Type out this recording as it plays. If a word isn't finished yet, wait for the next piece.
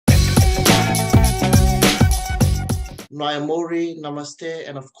Mori, Namaste,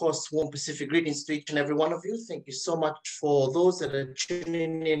 and of course, warm Pacific greetings to each and every one of you. Thank you so much for those that are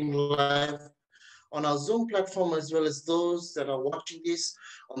tuning in live on our Zoom platform, as well as those that are watching this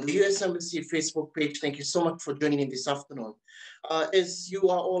on the US Embassy Facebook page. Thank you so much for joining in this afternoon. As you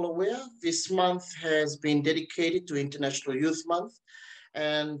are all aware, this month has been dedicated to International Youth Month,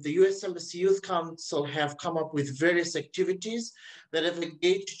 and the US Embassy Youth Council have come up with various activities that have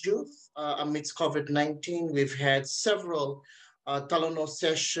engaged youth amidst COVID-19. We've had several Talanoa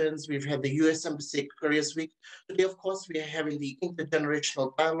sessions. We've had the US Embassy Careers Week. Today, of course, we are having the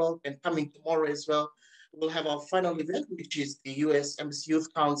Intergenerational Dialogue, and coming tomorrow as well, we'll have our final event, which is the US Embassy Youth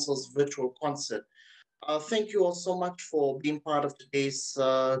Council's virtual concert. Thank you all so much for being part of today's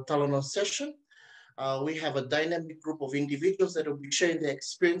Talanoa session. We have a dynamic group of individuals that will be sharing their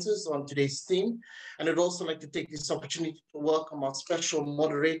experiences on today's theme. And I'd also like to take this opportunity to welcome our special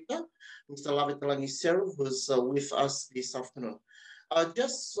moderator, Mr. Lavetanalagi Seru, who's with us this afternoon.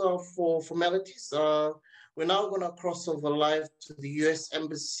 Just for formalities, we're now going to cross over live to the US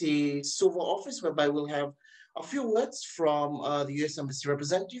Embassy Silver Office, whereby we'll have a few words from the US Embassy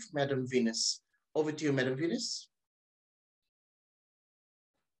representative, Madam Venus. Over to you, Madam Venus.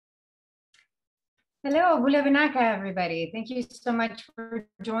 Hello, Bulavanaka, everybody. Thank you so much for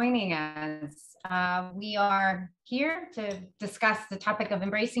joining us. We are here to discuss the topic of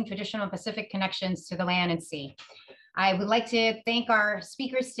embracing traditional Pacific connections to the land and sea. I would like to thank our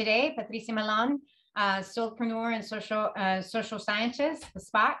speakers today, Patricia Mallam, Soulpreneur and social scientist, The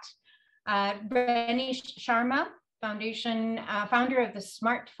Spot, Rinesh Sharma, founder of the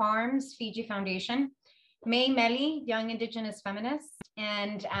Smart Farms Fiji Foundation, Mili, Young Indigenous Feminist,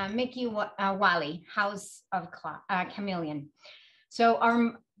 and Miki, Wali, Haus of Khameleon. So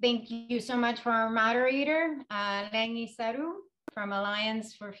thank you so much for our moderator, Talanoa Seru from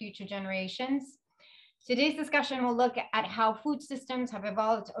Alliance for Future Generations. Today's discussion will look at how food systems have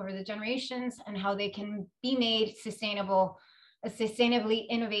evolved over the generations and how they can be made sustainably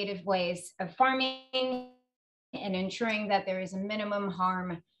innovative ways of farming and ensuring that there is a minimum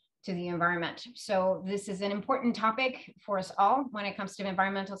harm to the environment. So this is an important topic for us all when it comes to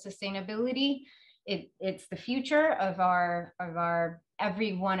environmental sustainability. It's the future of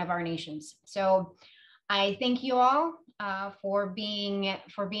every one of our nations. So I thank you all for being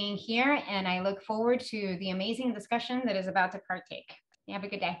here, and I look forward to the amazing discussion that is about to partake. Have a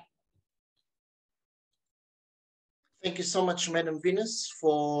good day. Thank you so much, Madam Venus,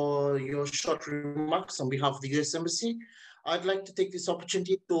 for your short remarks on behalf of the US Embassy. I'd like to take this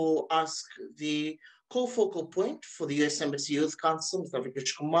opportunity to ask the co-focal point for the US Embassy Youth Council, Mr.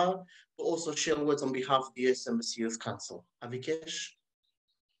 Avikesh Kumar, to also share words on behalf of the US Embassy Youth Council. Avikesh.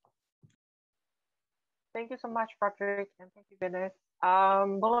 Thank you so much, Patrick, and thank you, Venus.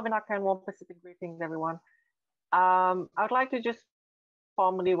 Bulavanaka and warm Pacific greetings, everyone. I would like to just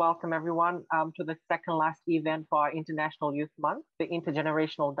formally welcome everyone to the second last event for our International Youth Month, the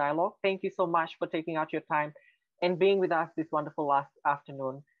Intergenerational Dialogue. Thank you so much for taking out your time and being with us this wonderful last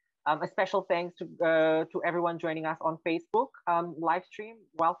afternoon. A special thanks to everyone joining us on Facebook live stream,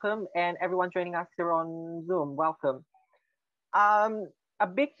 welcome, and everyone joining us here on Zoom, welcome. A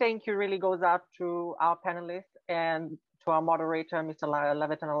big thank you really goes out to our panelists and to our moderator, Mr.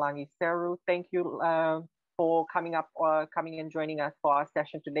 Lavetanalagi Seru. Thank you for coming and joining us for our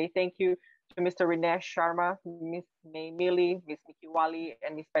session today. Thank you to Mr. Rinesh Sharma, Miss Mili, Miss Miki, Wali,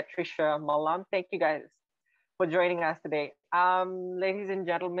 and Miss Patricia Mallam. Thank you guys for joining us today. Ladies and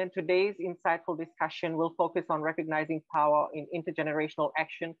gentlemen, today's insightful discussion will focus on recognizing power in intergenerational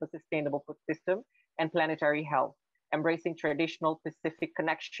action for sustainable food system and planetary health, embracing traditional Pacific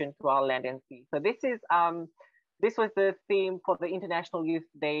connection to our land and sea. So this was the theme for the International Youth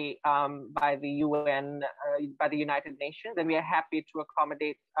Day by the UN, by the United Nations, and we are happy to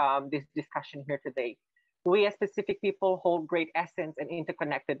accommodate this discussion here today. We as Pacific people hold great essence and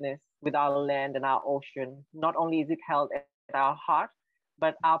interconnectedness with our land and our ocean. Not only is it held at our heart,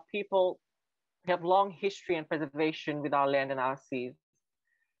 but our people have long history and preservation with our land and our seas.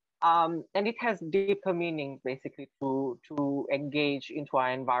 And it has deeper meaning, basically, to engage into our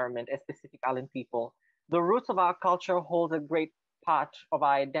environment as Pacific Island people. The roots of our culture hold a great part of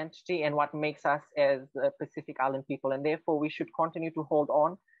our identity and what makes us as Pacific Island people. And therefore, we should continue to hold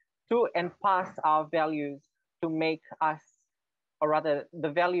on to and pass our values to make us, or rather the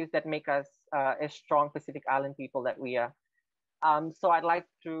values that make us a strong Pacific Island people that we are. So I'd like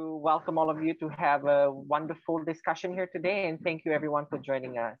to welcome all of you to have a wonderful discussion here today, and thank you everyone for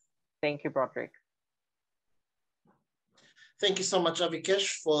joining us. Thank you, Broderick. Thank you so much,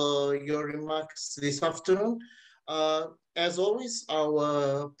 Avikesh, for your remarks this afternoon. As always,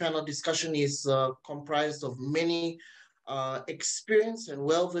 our panel discussion is comprised of many experienced and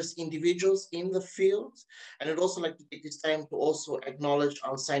well-versed individuals in the field. And I'd also like to take this time to also acknowledge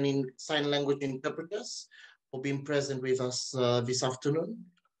our sign language interpreters for being present with us this afternoon.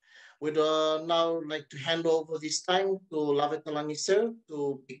 We'd now like to hand over this time to Lavetanalagi Seru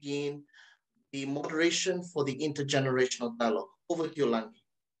to begin the moderation for the intergenerational dialogue. Over to you, Langi.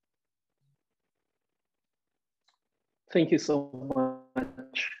 Thank you so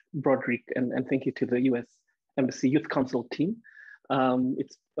much, Broderick, and thank you to the US Embassy Youth Council team.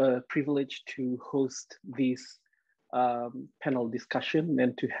 It's a privilege to host this panel discussion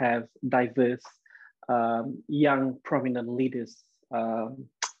and to have diverse young prominent leaders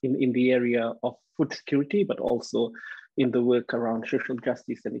in the area of food security, but also in the work around social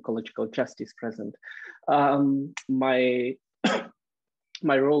justice and ecological justice present. My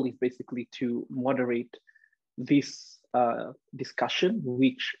role is basically to moderate this discussion,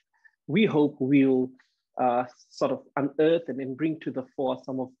 which we hope will sort of unearth and then bring to the fore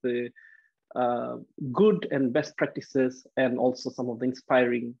some of the good and best practices, and also some of the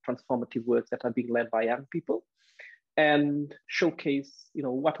inspiring transformative works that are being led by young people, and showcase,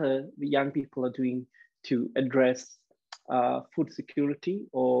 what the young people are doing to address food security,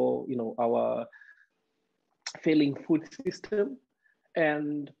 or our failing food system,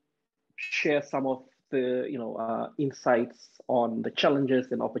 and share some of the insights on the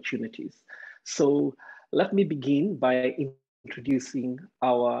challenges and opportunities. So let me begin by introducing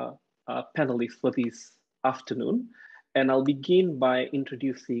our panelists for this afternoon. And I'll begin by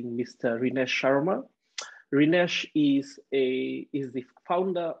introducing Mr. Rinesh Sharma. Rinesh is the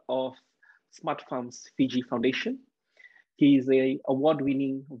founder of Smart Farms Fiji Foundation. He is an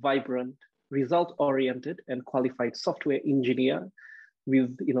award-winning, vibrant, result-oriented, and qualified software engineer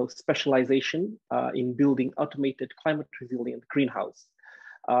with specialization in building automated climate-resilient greenhouse.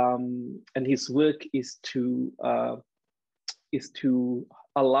 And his work is to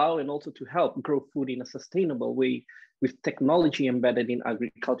allow and also to help grow food in a sustainable way with technology embedded in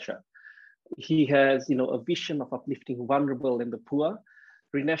agriculture. He has a vision of uplifting vulnerable and the poor.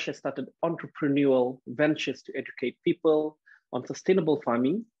 Rinesh has started entrepreneurial ventures to educate people on sustainable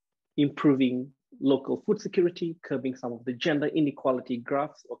farming, improving local food security, curbing some of the gender inequality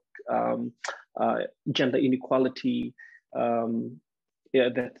graphs of gender inequality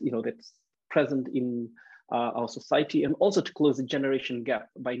that's present in our society, and also to close the generation gap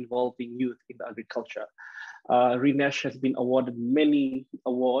by involving youth in agriculture. Rinesh has been awarded many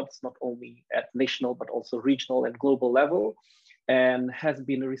awards, not only at national, but also regional and global level, and has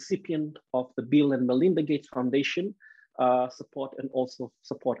been a recipient of the Bill and Melinda Gates Foundation support, and also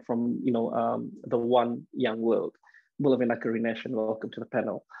support from the One Young World. Bulavinaka Rinesh, and welcome to the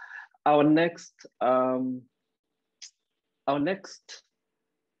panel. Our next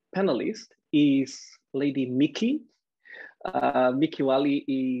panelist is Lady Miki. Miki Wali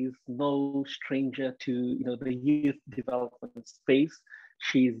is no stranger to the youth development space.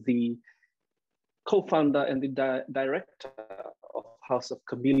 She's the co-founder and the director of House of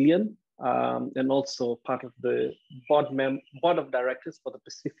Khameleon, and also part of the board of directors for the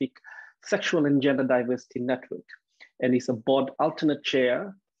Pacific Sexual and Gender Diversity Network, and is a board alternate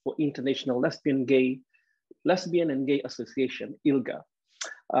chair for International Lesbian and Gay Association, ILGA.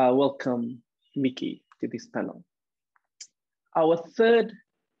 Welcome, Miki, to this panel. Our third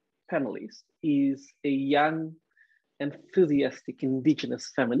panelist is a young, enthusiastic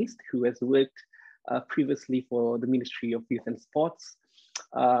Indigenous feminist who has worked previously for the Ministry of Youth and Sports.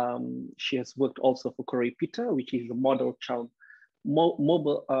 She has worked also for Korepita, which is a model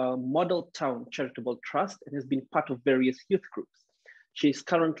town charitable trust, and has been part of various youth groups. She is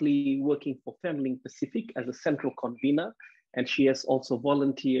currently working for Family Pacific as a central convener, and she has also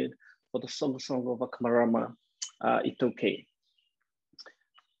volunteered for the Song of Akamarama Itoke.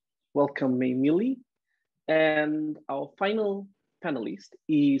 Welcome, Mili. And our final panelist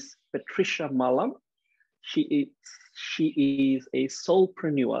is Patricia Mallam. She is a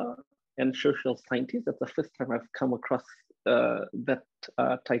soulpreneur and social scientist. That's the first time I've come across that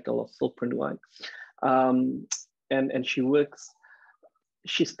title of soulpreneur. And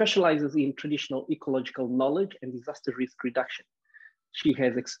she specializes in traditional ecological knowledge and disaster risk reduction. She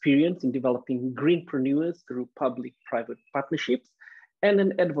has experience in developing greenpreneurs through public-private partnerships, and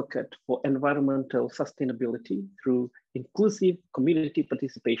an advocate for environmental sustainability through inclusive community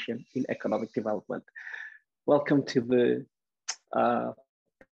participation in economic development. Welcome to the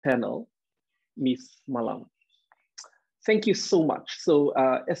panel, Ms. Mallam. Thank you so much. So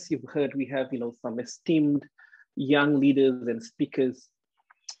as you've heard, we have some esteemed young leaders and speakers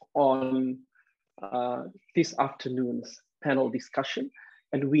on this afternoon's panel discussion.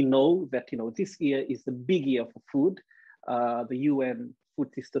 And we know that this year is the big year for food. the UN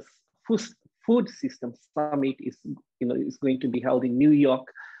Food System Summit is going to be held in New York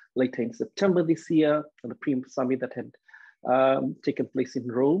later in September this year, and the pre-summit that had taken place in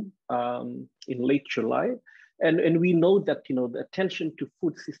Rome in late July. And we know that the attention to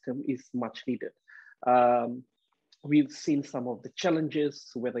food system is much needed. We've seen some of the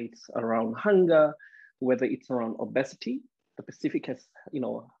challenges, whether it's around hunger, whether it's around obesity. The Pacific has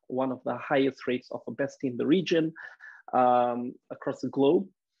one of the highest rates of obesity in the region across the globe.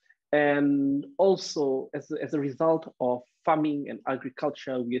 And also as a result of farming and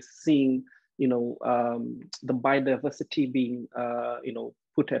agriculture, we are seeing the biodiversity being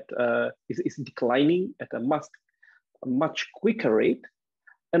is declining at a much quicker rate,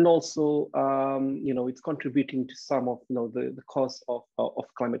 and also it's contributing to some of the cause of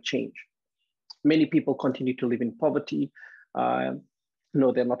climate change. Many people continue to live in poverty. They're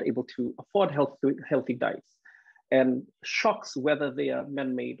not able to afford healthy diets, and shocks, whether they are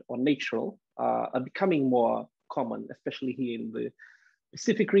man-made or natural, are becoming more common, especially here in the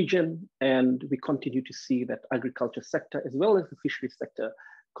Pacific region. And we continue to see that agriculture sector as well as the fishery sector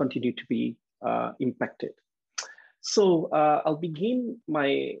continue to be impacted. So I'll begin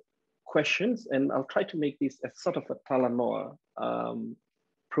my questions, and I'll try to make this as sort of a Talanoa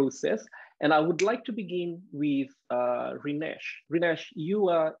process. And I would like to begin with Rinesh. Rinesh, you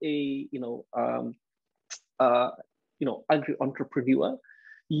are a agri-entrepreneur.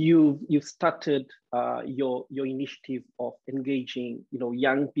 You've started your initiative of engaging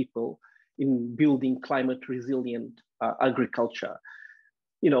young people in building climate resilient agriculture.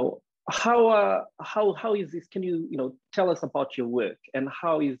 How is this? Can you tell us about your work, and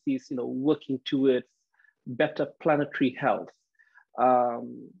how is this working towards better planetary health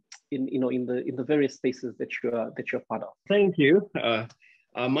in the various spaces that you're part of? Thank you.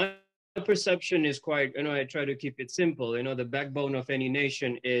 My perception is quite, I try to keep it simple. The backbone of any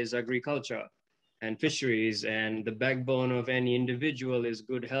nation is agriculture and fisheries, and the backbone of any individual is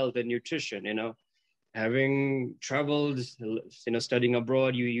good health and nutrition. Having traveled, studying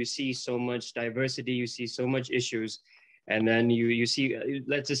abroad, you see so much diversity, you see so much issues, and then you see,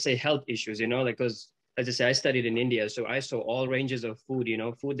 let's just say, health issues, because let's just say I studied in India, so I saw all ranges of food,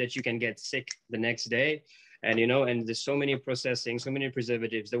 food that you can get sick the next day. And, and there's so many processing, so many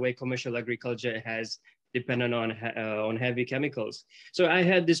preservatives, the way commercial agriculture has depended on heavy chemicals. So I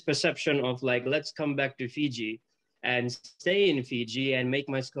had this perception of let's come back to Fiji and stay in Fiji and make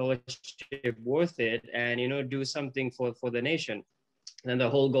my scholarship worth it, and, do something for the nation. And the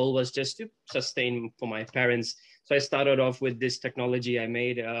whole goal was just to sustain for my parents. So I started off with this technology I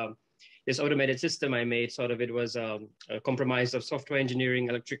made, this automated system I made. Sort of, it was a compromise of software engineering,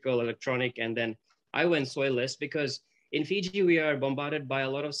 electrical, electronic, and then I went soilless because in Fiji, we are bombarded by a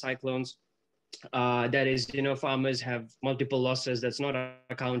lot of cyclones. That is, farmers have multiple losses that's not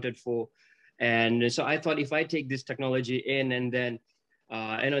accounted for. And so I thought, if I take this technology in, and then,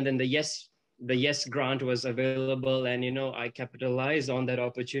 and then the yes grant was available, and, I capitalized on that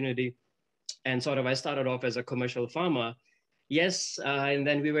opportunity. And sort of, I started off as a commercial farmer. Yes, and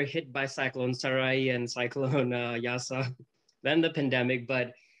then we were hit by Cyclone Sarai and Cyclone Yasa, then the pandemic,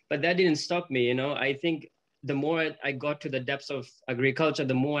 but that didn't stop me. I think the more I got to the depths of agriculture,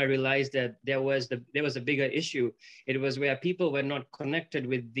 the more I realized that there was a bigger issue. It was where people were not connected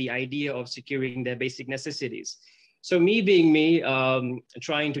with the idea of securing their basic necessities. So me being me,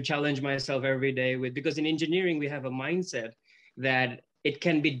 trying to challenge myself every day because in engineering, we have a mindset that it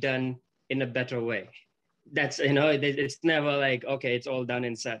can be done in a better way. That's, it's never like, okay, it's all done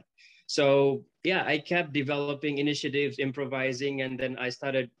and set. So yeah, I kept developing initiatives, improvising, and then I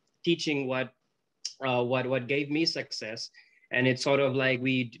started teaching what gave me success. And it's sort of like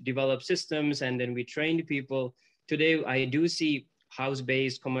we developed systems, and then we trained people. Today, I do see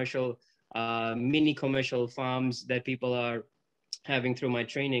house-based commercial, mini commercial farms that people are having through my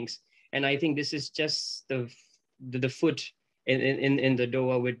trainings. And I think this is just the foot in the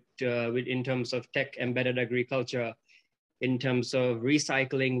door with in terms of tech embedded agriculture, in terms of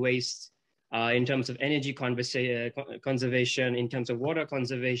recycling waste, in terms of energy conservation, in terms of water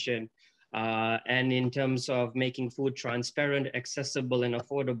conservation, and in terms of making food transparent, accessible, and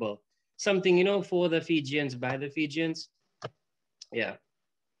affordable. Something, for the Fijians, by the Fijians. Yeah.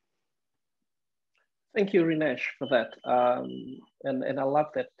 Thank you, Rinesh, for that. And I love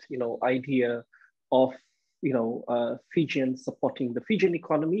that, idea of, Fijians supporting the Fijian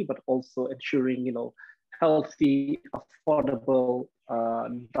economy, but also ensuring, healthy, affordable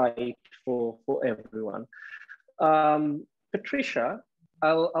diet for everyone. Patricia,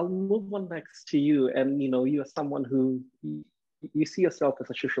 I'll move on next to you. And, you are someone who, you see yourself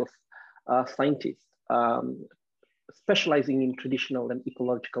as a social scientist. specializing in traditional and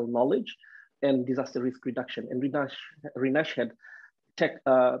ecological knowledge and disaster risk reduction. And Rinesh had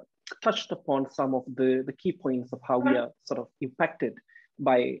touched upon some of the key points of how we are sort of impacted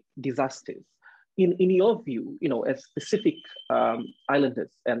by disasters. In your view, as Pacific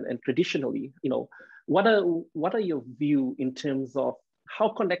Islanders and traditionally, what are your view in terms of how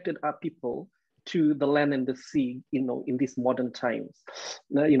connected are people to the land and the sea, in these modern times?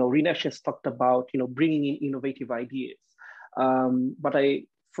 Rinesh has talked about, bringing in innovative ideas. But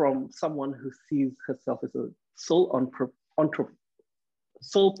from someone who sees herself as a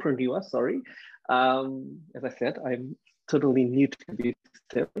soulpreneur, sorry. As I said, I'm totally new to this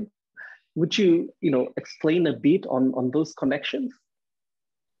term. Would you, explain a bit on those connections?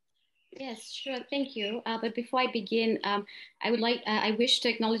 Yes, sure. Thank you. But before I begin, I wish to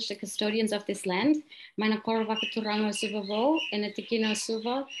acknowledge the custodians of this land. Manakoro Vakaturanga Suvavo and Atikina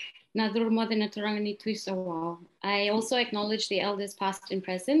Suva, Nadur Modena Turangani Tuisawa. I also acknowledge the elders past and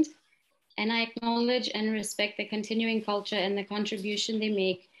present, and I acknowledge and respect the continuing culture and the contribution they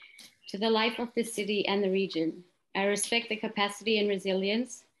make to the life of the city and the region. I respect the capacity and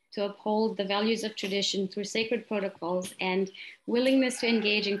resilience to uphold the values of tradition through sacred protocols and willingness to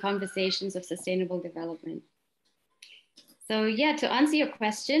engage in conversations of sustainable development. So yeah, to answer your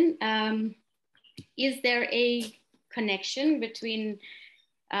question, is there a connection between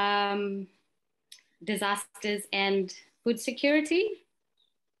disasters and food security?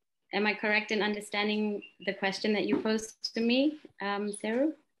 Am I correct in understanding the question that you posed to me,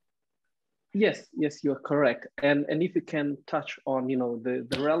 Seru? Yes, you are correct. And if you can touch on,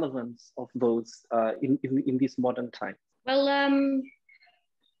 the relevance of those in this modern time. Well,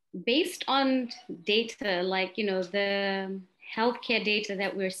 based on data, like, the healthcare data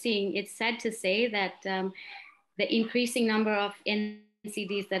that we're seeing, it's sad to say that the increasing number of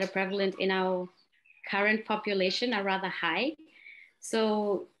NCDs that are prevalent in our current population are rather high.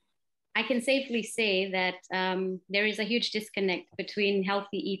 So I can safely say that there is a huge disconnect between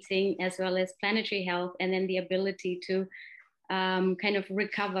healthy eating as well as planetary health, and then the ability to kind of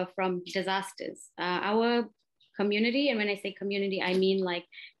recover from disasters. Our community, and when I say community, I mean like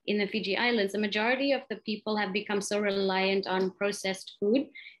in the Fiji Islands, the majority of the people have become so reliant on processed food.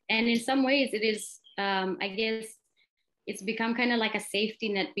 And in some ways it is, I guess, it's become kind of like a safety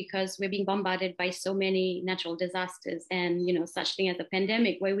net because we're being bombarded by so many natural disasters and, such thing as a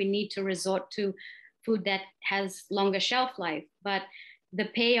pandemic where we need to resort to food that has longer shelf life. But the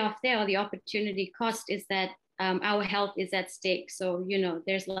payoff there, or the opportunity cost, is that our health is at stake. So,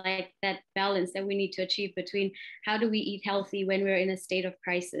 there's like that balance that we need to achieve between how do we eat healthy when we're in a state of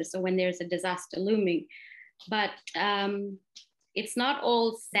crisis or when there's a disaster looming. But it's not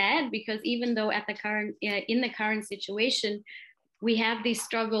all sad, because even though in the current situation, we have this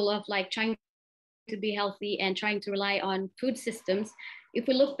struggle of like trying to be healthy and trying to rely on food systems. If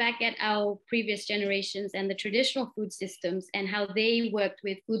we look back at our previous generations and the traditional food systems and how they worked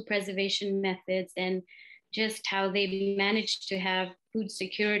with food preservation methods and just how they managed to have food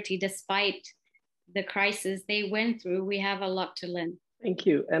security despite the crisis they went through, we have a lot to learn. Thank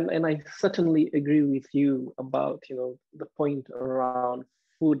you. And I certainly agree with you about, the point around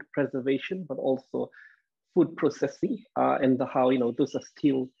food preservation, but also food processing and how, those are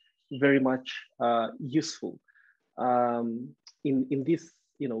still very much useful in this,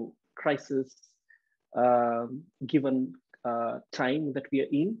 crisis given time that we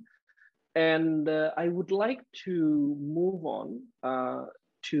are in. And I would like to move on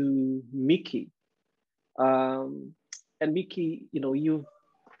to Miki. And Miki,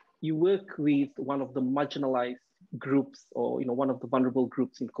 you work with one of the marginalized groups, or one of the vulnerable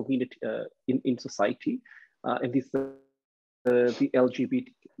groups in community in society, and this the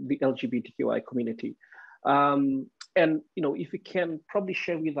LGBTQI community. And if you can probably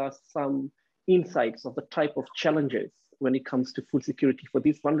share with us some insights of the type of challenges when it comes to food security for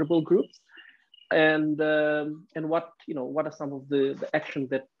these vulnerable groups, and what are some of the actions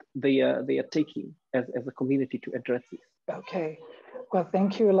that they are taking as a community to address this. Okay, well,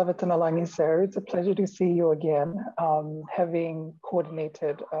 thank you, Lavetanalagi Seru. It's a pleasure to see you again, having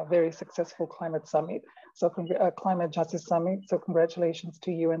coordinated a very successful climate summit, climate justice summit. So congratulations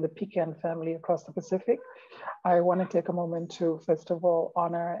to you and the Pecan family across the Pacific. I want to take a moment to, first of all,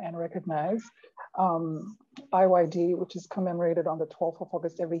 honor and recognize IYD, which is commemorated on the 12th of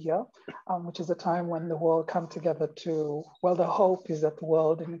August every year, which is a time when the world come together to, well, the hope is that the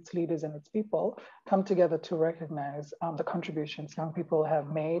world and its leaders and its people come together to recognize the contributions young people have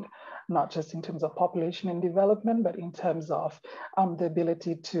made, not just in terms of population and development, but in terms of the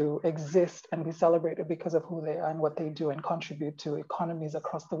ability to exist and be celebrated because of who they are and what they do and contribute to economies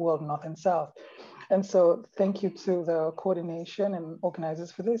across the world, North and South. And so thank you to the coordination and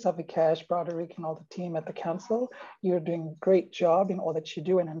organizers for this, Avikash, Broderick, and all the team at the council. You're doing a great job in all that you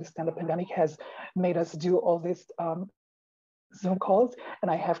do, and I understand the pandemic has made us do all this Zoom calls.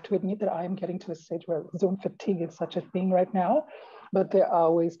 And I have to admit that I am getting to a stage where Zoom fatigue is such a thing right now, but there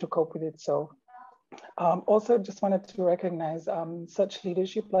are ways to cope with it. So also just wanted to recognize such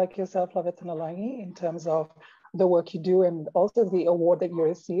leadership like yourself, Lavetanalagi, in terms of the work you do and also the award that you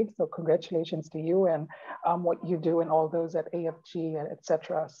received. So congratulations to you and what you do and all those at AFG,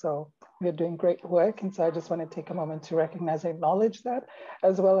 etc. So you're doing great work. And so I just want to take a moment to recognize and acknowledge that,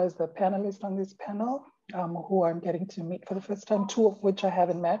 as well as the panelists on this panel who I'm getting to meet for the first time, two of which I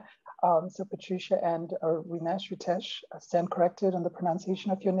haven't met. So Patricia and Rinesh, stand corrected on the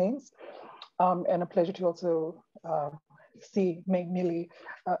pronunciation of your names. And a pleasure to also see Mili,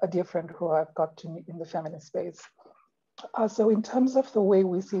 a dear friend who I've got to meet in the feminist space. So in terms of the way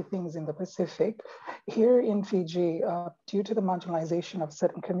we see things in the Pacific, here in Fiji, due to the marginalization of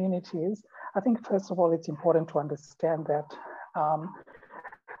certain communities, I think first of all, it's important to understand that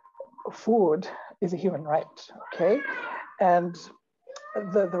food is a human right, okay? And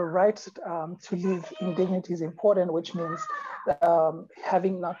the right to live in dignity is important, which means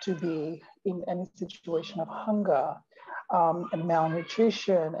having not to be in any situation of hunger and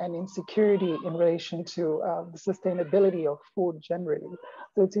malnutrition and insecurity in relation to the sustainability of food generally.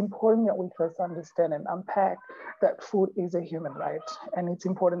 So it's important that we first understand and unpack that food is a human right. And it's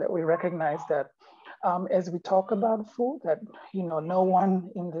important that we recognize that as we talk about food, that no one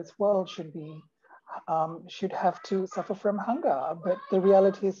in this world should have to suffer from hunger. But the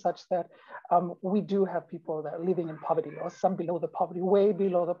reality is such that we do have people that are living in poverty, or some below the poverty, way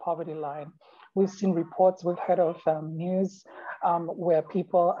below the poverty line. We've seen reports, we've heard of news where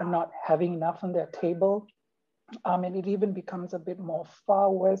people are not having enough on their table. And it even becomes a bit more far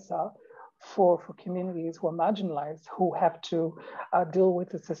worse for communities who are marginalized, who have to deal with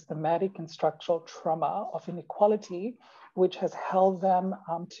the systematic and structural trauma of inequality, which has held them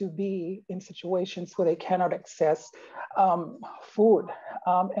to be in situations where they cannot access food.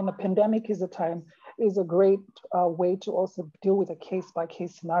 And the pandemic is a great way to also deal with a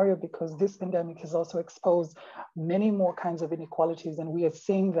case-by-case scenario, because this pandemic has also exposed many more kinds of inequalities. And we are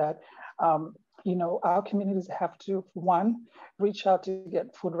seeing that our communities have to, one, reach out to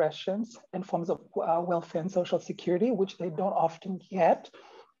get food rations and forms of welfare and social security, which they don't often get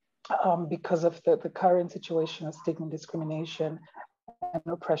because of the current situation of stigma, discrimination, and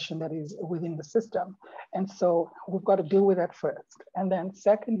oppression that is within the system. And so we've got to deal with that first. And then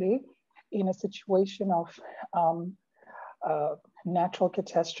secondly, in a situation of natural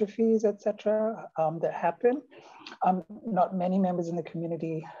catastrophes, etc., that happen, not many members in the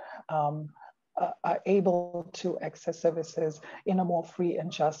community are able to access services in a more free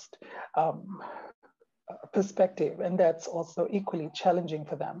and just perspective, and that's also equally challenging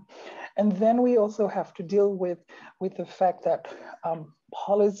for them. And then we also have to deal with the fact that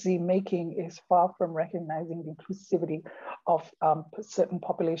policy making is far from recognizing the inclusivity of certain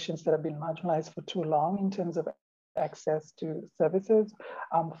populations that have been marginalized for too long in terms of access to services,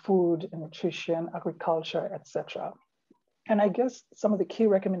 food, nutrition, agriculture, etc. And I guess some of the key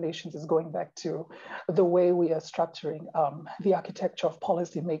recommendations is going back to the way we are structuring the architecture of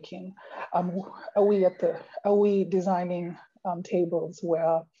policy making. Are we designing tables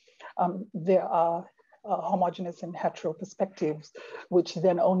where there are homogeneous and hetero perspectives, which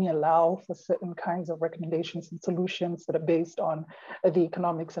then only allow for certain kinds of recommendations and solutions that are based on the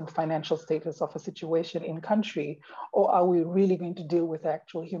economics and financial status of a situation in country? Or are we really going to deal with the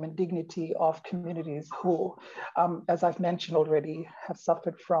actual human dignity of communities who, as I've mentioned already, have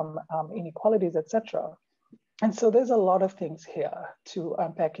suffered from inequalities, etc.? And so there's a lot of things here to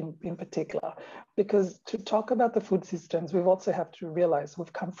unpack in particular, because to talk about the food systems, we've also have to realize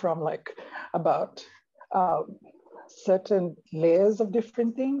we've come from about certain layers of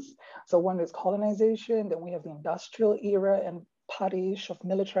different things. So one is colonization, then we have the industrial era and part-ish of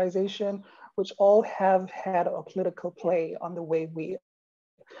militarization, which all have had a political play on the way we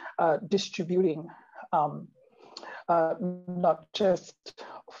distributing not just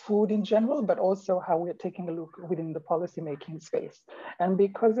food in general, but also how we're taking a look within the policymaking space. And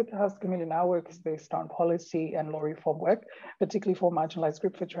because it has Khameleon, our work is based on policy and law reform work, particularly for marginalized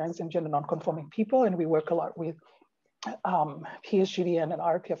group for trans and gender non-conforming people. And we work a lot with PSGDN and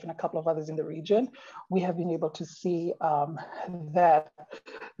RPF and a couple of others in the region. We have been able to see that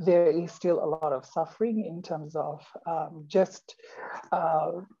there is still a lot of suffering in terms of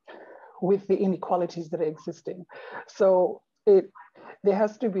with the inequalities that are existing. So there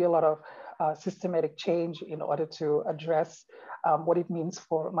has to be a lot of systematic change in order to address what it means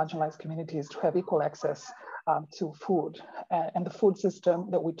for marginalized communities to have equal access to food. And the food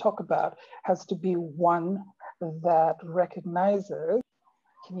system that we talk about has to be one that recognizes,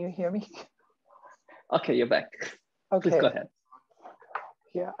 can you hear me? Okay, you're back. Okay. Please go ahead.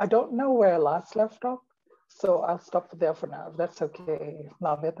 Yeah, I don't know where I last left off, so I'll stop there for now, if that's okay.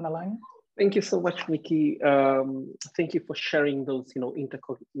 Lavetanalagi. Thank you so much, Miki. Thank you for sharing those,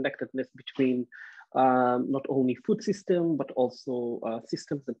 interconnectedness between not only food system, but also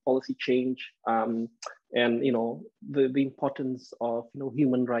systems and policy change, and the importance of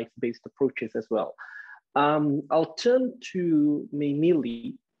human rights-based approaches as well. I'll turn to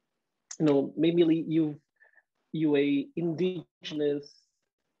Mili. Mili, you're a indigenous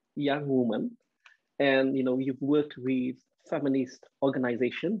young woman, and you've worked with feminist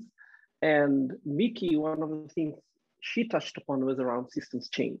organizations. And Miki, one of the things she touched upon was around systems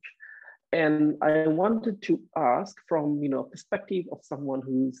change. And I wanted to ask from a perspective of someone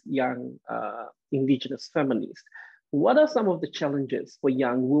who's young indigenous feminist, what are some of the challenges for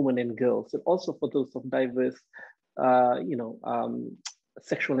young women and girls, and also for those of diverse,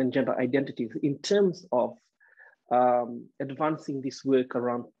 sexual and gender identities, in terms of advancing this work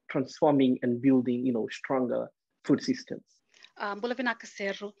around transforming and building, stronger food systems? Lavetanalagi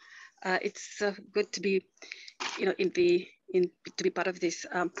Seru, it's good to be, to be part of this.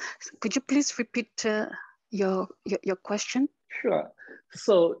 Could you please repeat your question? Sure.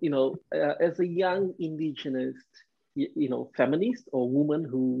 So, as a young indigenous, feminist or woman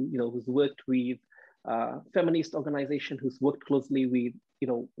who, who's worked with feminist organization, who's worked closely with,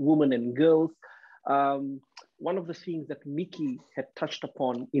 women and girls, one of the things that Miki had touched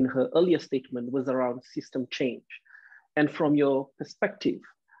upon in her earlier statement was around system change. And from your perspective,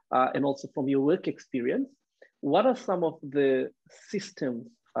 and also from your work experience, what are some of the systems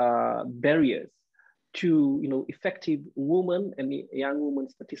barriers to effective women and young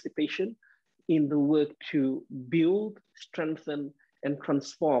women's participation in the work to build, strengthen, and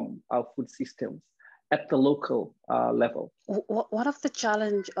transform our food systems at the local level? One of the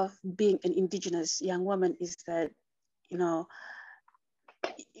challenge of being an indigenous young woman is that,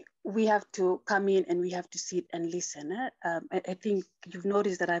 we have to come in and we have to sit and listen. I think you've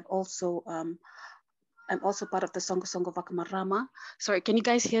noticed that I'm also part of the Songo Vakamarama. Sorry, can you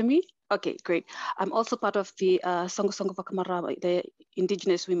guys hear me? Okay, great. I'm also part of the Songo Vakamarama, the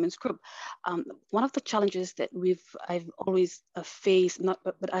Indigenous Women's Group. One of the challenges that I've always faced,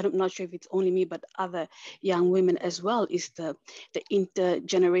 but I'm not sure if it's only me, but other young women as well, is the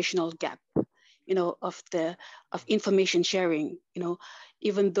intergenerational gap. Of information sharing,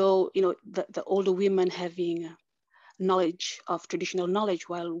 even though, the older women having knowledge of traditional knowledge,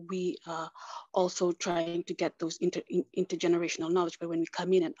 while we are also trying to get those intergenerational knowledge. But when we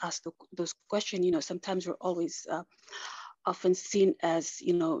come in and ask those questions, sometimes we're always often seen as,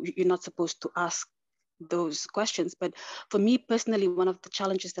 you're not supposed to ask those questions. But for me personally, one of the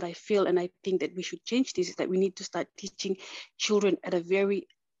challenges that I feel, and I think that we should change this, is that we need to start teaching children at a very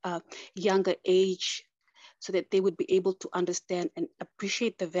younger age, so that they would be able to understand and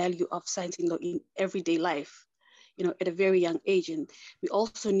appreciate the value of science in everyday life, at a very young age. And we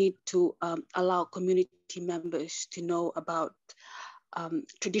also need to allow community members to know about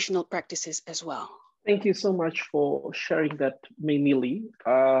traditional practices as well. Thank you so much for sharing that, Mili.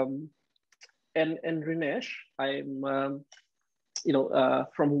 And Rinesh, I'm,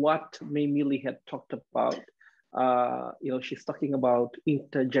 from what Mili had talked about, she's talking about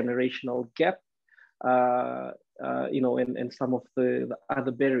intergenerational gap, and some of the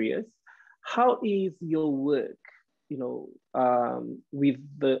other barriers. How is your work, with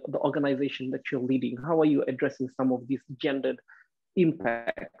the organization that you're leading? How are you addressing some of these gendered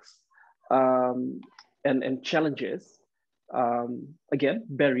impacts and challenges, again,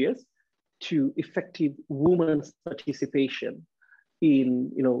 barriers to effective women's participation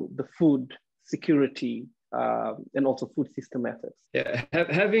in, the food security and also food system methods? Yeah,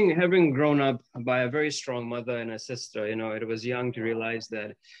 having grown up by a very strong mother and a sister, it was young to realize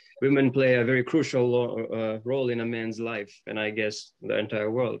that women play a very crucial role in a man's life, and I guess the entire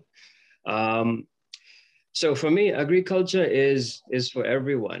world. So for me, agriculture is for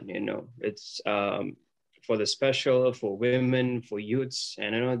everyone. You know, it's for the special, for women, for youths,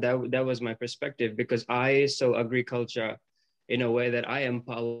 and you know that was my perspective, because I saw agriculture in a way that I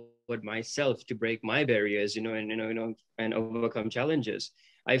empowered myself to break my barriers, you know, and overcome challenges.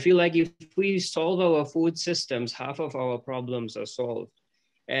 I feel like if we solve our food systems, half of our problems are solved.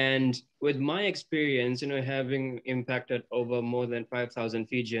 And with my experience, you know, having impacted over more than 5,000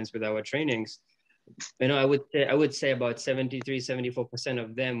 Fijians with our trainings, you know, I would say about 73-74%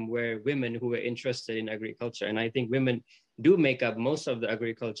 of them were women who were interested in agriculture. And I think women do make up most of the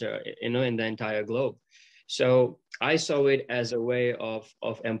agriculture, you know, in the entire globe. So I saw it as a way of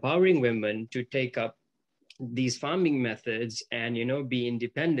empowering women to take up these farming methods and, you know, be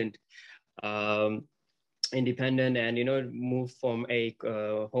independent, independent and, you know, move from a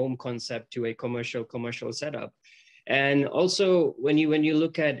home concept to a commercial setup. And also when you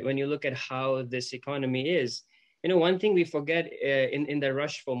look at how this economy is, you know, one thing we forget in the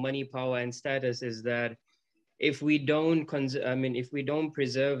rush for money, power, and status is that if we don't if we don't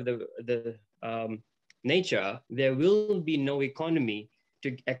preserve the nature, there will be no economy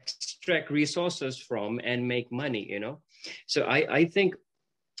to extract resources from and make money, you know. So I think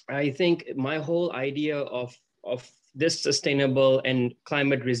my whole idea of this sustainable and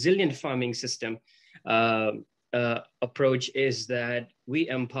climate resilient farming system approach is that we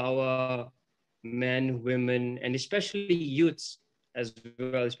empower men, women, and especially youths as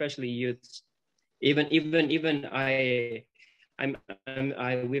well, especially youths. We've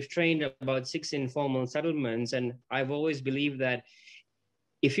trained about 6 informal settlements, and I've always believed that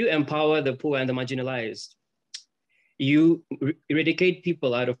if you empower the poor and the marginalized, you eradicate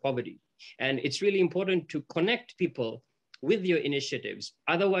people out of poverty. And it's really important to connect people with your initiatives.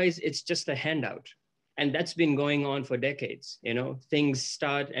 Otherwise, it's just a handout. And that's been going on for decades. You know, things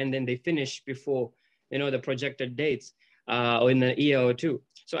start and then they finish before, you know, the projected dates or in a year or two.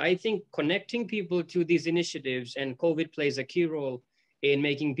 So I think connecting people to these initiatives, and COVID plays a key role in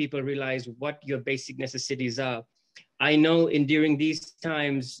making people realize what your basic necessities are. I know during these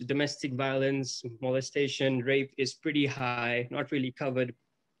times, domestic violence, molestation, rape is pretty high, not really covered,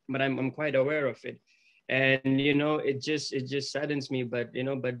 but I'm quite aware of it. And, you know, it just saddens me, but, you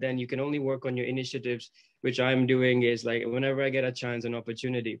know, but then you can only work on your initiatives, which I'm doing is like, whenever I get a chance and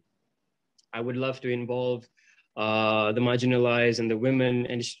opportunity, I would love to involve the marginalized and the women,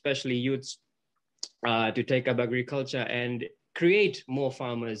 and especially youths, to take up agriculture and create more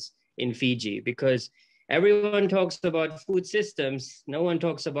farmers in Fiji, because everyone talks about food systems. No one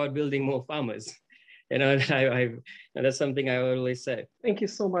talks about building more farmers. You know, that's something I always say. Thank you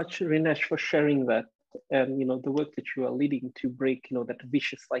so much, Rinesh, for sharing that. And, you know, the work that you are leading to break, you know, that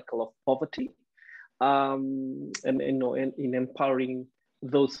vicious cycle of poverty, and, you know, in empowering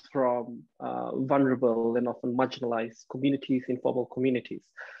those from vulnerable and often marginalized communities, informal communities.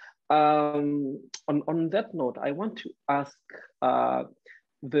 On that note, I want to ask the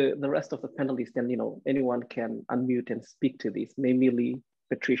rest of the panelists, and, you know, anyone can unmute and speak to this, Mili,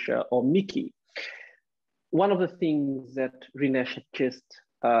 Patricia, or Miki. One of the things that Rinesh had just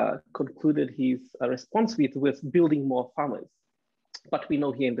concluded his response with was building more farmers. But we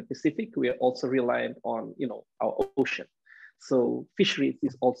know here in the Pacific, we are also reliant on, you know, our ocean. So fisheries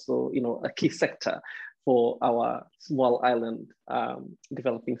is also, you know, a key sector for our small island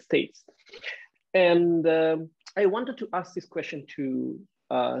developing states. And I wanted to ask this question to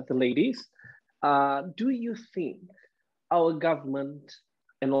the ladies. Do you think our government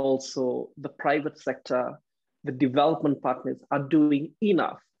and also the private sector, the development partners, are doing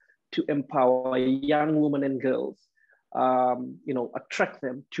enough to empower young women and girls, you know, attract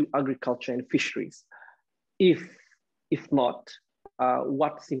them to agriculture and fisheries? If not,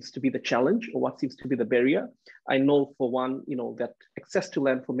 what seems to be the challenge, or what seems to be the barrier? I know for one, you know, that access to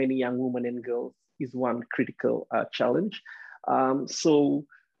land for many young women and girls is one critical challenge. Yeah,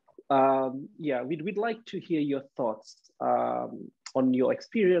 we'd like to hear your thoughts on your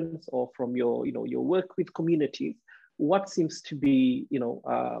experience, or from your, you know, your work with communities. What seems to be, you know,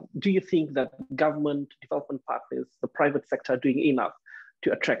 do you think that government, development partners, the private sector are doing enough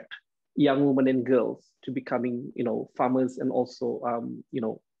to attract young women and girls to becoming, you know, farmers and also, you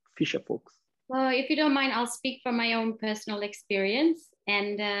know, fisher folks? Well, if you don't mind, I'll speak from my own personal experience.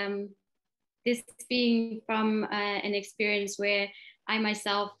 And this being from an experience where I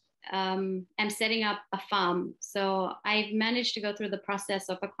myself am setting up a farm. So I've managed to go through the process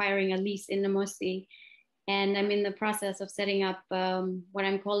of acquiring a lease in Namosi. And I'm in the process of setting up what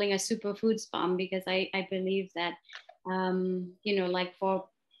I'm calling a superfoods farm, because I believe that, you know, like for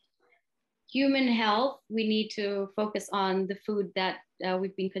human health, we need to focus on the food that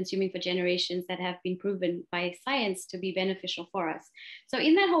we've been consuming for generations that have been proven by science to be beneficial for us. So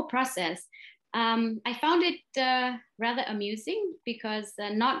in that whole process, I found it rather amusing because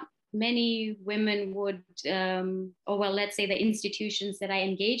not many women would, or well, let's say the institutions that I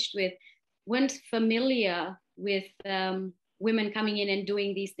engaged with weren't familiar with women coming in and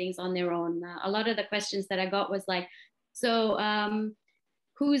doing these things on their own. A lot of the questions that I got was like, so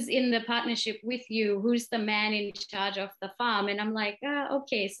who's in the partnership with you? Who's the man in charge of the farm? And I'm like,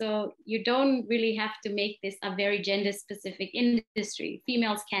 okay, so you don't really have to make this a very gender specific industry.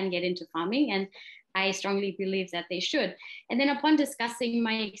 Females can get into farming, and I strongly believe that they should. And then upon discussing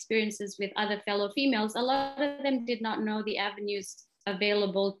my experiences with other fellow females, a lot of them did not know the avenues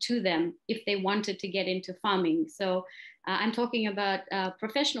available to them if they wanted to get into farming. So I'm talking about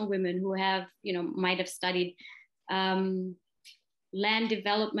professional women who have, might have studied land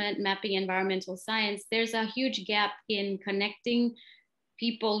development, mapping, environmental science. There's a huge gap in connecting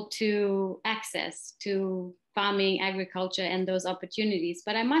people to access to farming, agriculture, and those opportunities.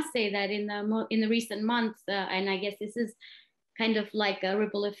 But I must say that in the recent months, and I guess this is kind of like a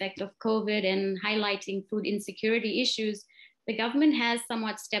ripple effect of COVID and highlighting food insecurity issues, the government has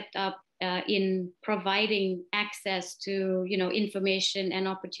somewhat stepped up in providing access to, information and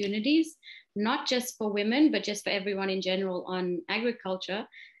opportunities, not just for women, but just for everyone in general on agriculture.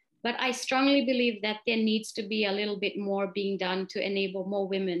 But I strongly believe that there needs to be a little bit more being done to enable more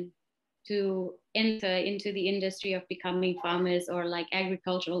women to enter into the industry of becoming farmers or like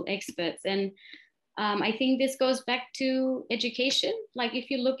agricultural experts. And I think this goes back to education. Like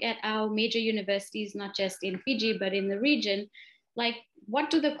if you look at our major universities, not just in Fiji, but in the region, like what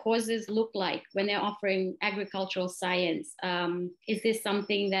do the courses look like when they're offering agricultural science? Is this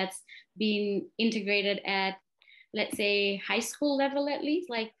something that's being integrated at, let's say, high school level at least?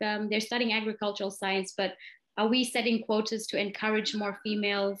 Like they're studying agricultural science, but are we setting quotas to encourage more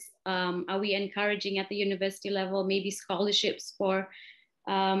females? Are we encouraging at the university level, maybe scholarships for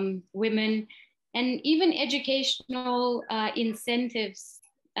women? And even educational incentives,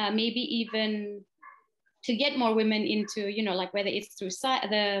 maybe even to get more women into, like whether it's through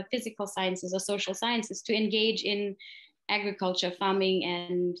the physical sciences or social sciences, to engage in agriculture, farming,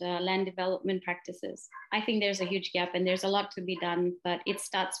 and land development practices. I think there's a huge gap and there's a lot to be done, but it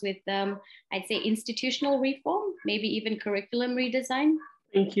starts with, I'd say, institutional reform, maybe even curriculum redesign.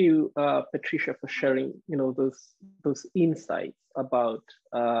 Thank you, Patricia, for sharing, those insights about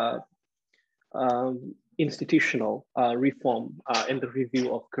institutional reform and the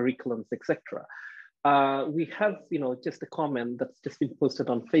review of curriculums, etc. We have, just a comment that's just been posted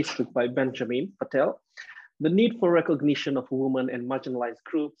on Facebook by Benjamin Patel. The need for recognition of women and marginalized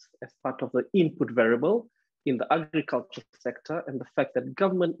groups as part of the input variable in the agriculture sector, and the fact that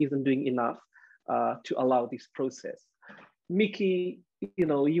government isn't doing enough to allow this process. Miki,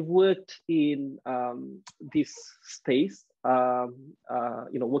 you've worked in this space,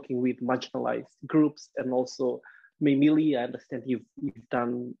 working with marginalized groups, and also Mili, I understand you've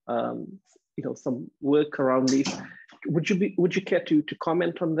done some work around this. Would you care to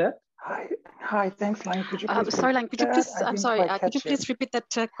comment on that? Hi, thanks, Lang. Could you please sorry, Lang, could you please, I'm sorry, could you please repeat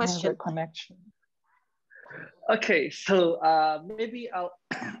that question? Connection. Okay, so maybe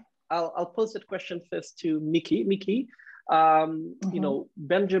I'll pose that question first to Miki. Miki,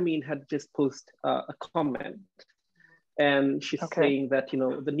 Benjamin had just posted a comment, and she's saying that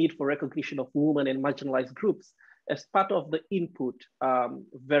the need for recognition of women and marginalized groups as part of the input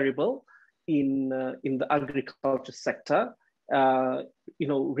variable in the agriculture sector,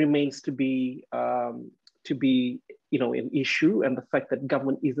 remains to be an issue, and the fact that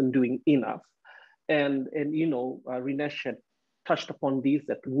government isn't doing enough. And Rinesh had touched upon this,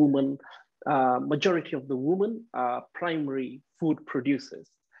 that majority of the women are primary food producers.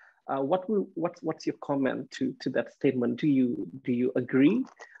 What's your comment to that statement? Do you agree?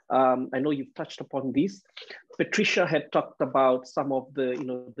 I know you've touched upon this. Patricia had talked about some of the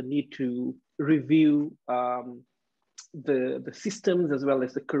need to review the systems as well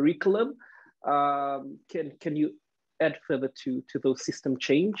as the curriculum. Can you add further to those system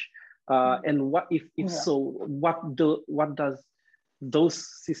change? And what if so, what does those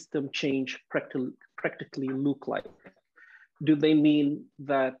system change practically look like? Do they mean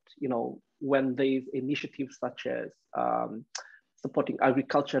that when there's initiatives such as supporting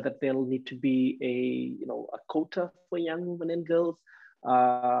agriculture, that there'll need to be a quota for young women and girls,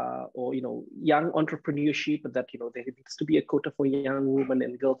 or young entrepreneurship, that there needs to be a quota for young women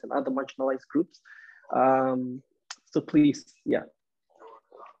and girls and other marginalized groups? So please,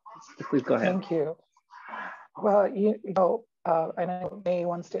 please go ahead. Thank you. Well, I know May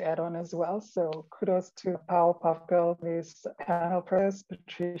wants to add on as well. So kudos to Powerpuff Girl, this panel process,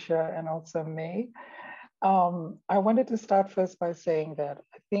 Patricia, and also May. I wanted to start first by saying that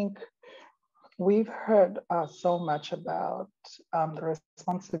I think we've heard so much about the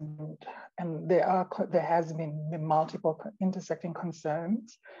responsibility, and there has been multiple intersecting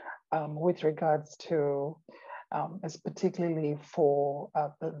concerns with regards to, as particularly for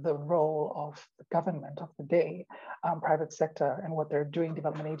the role of the government of the day, private sector, and what they're doing,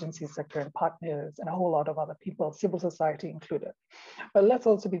 development agencies, sector and partners, and a whole lot of other people, civil society included. But let's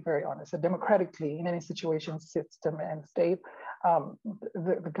also be very honest, that democratically, in any situation, system, and state,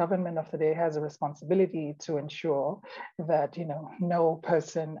 the government of the day has a responsibility to ensure that no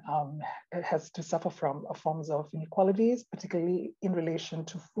person has to suffer from forms of inequalities, particularly in relation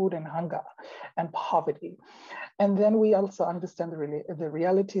to food and hunger and poverty. And then we also understand the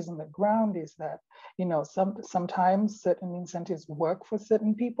realities on the ground is that sometimes certain incentives work for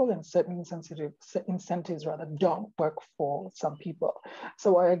certain people, and certain incentives rather don't work for some people.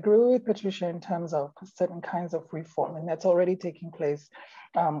 So I agree with Patricia in terms of certain kinds of reform, and that's already taking place.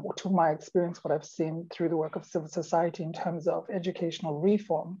 To my experience, what I've seen through the work of civil society in terms of educational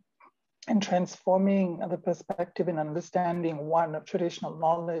reform and transforming the perspective and understanding, one, of traditional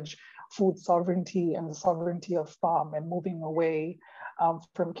knowledge, food sovereignty, and the sovereignty of farm, and moving away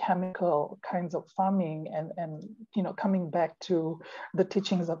from chemical kinds of farming, and coming back to the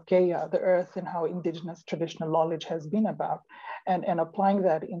teachings of Gaia, the earth, and how indigenous traditional knowledge has been about, and applying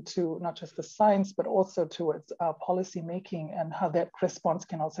that into not just the science, but also towards policy making, and how that response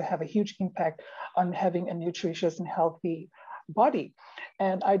can also have a huge impact on having a nutritious and healthy body.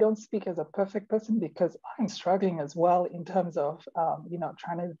 And I don't speak as a perfect person, because I'm struggling as well in terms of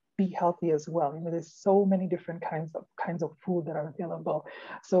trying to be healthy as well. There's so many different kinds of food that are available.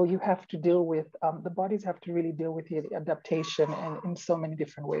 So you have to deal with, the bodies have to really deal with the adaptation, and in so many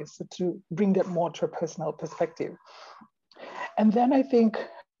different ways. So to bring that more to a personal perspective. And then I think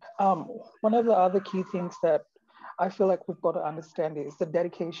one of the other key things that I feel like we've got to understand is the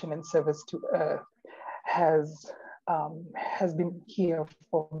dedication and service to Earth has been here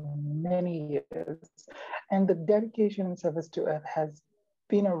for many years. And the dedication and service to Earth has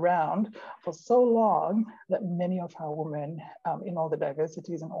been around for so long that many of our women, in all the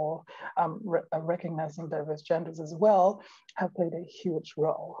diversities and all recognizing diverse genders as well, have played a huge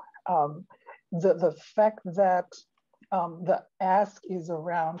role. The fact that the ask is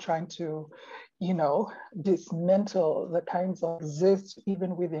around trying to, dismantle the kinds of exist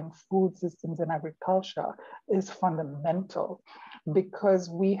even within food systems and agriculture is fundamental, because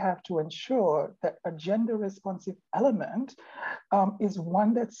we have to ensure that a gender responsive element is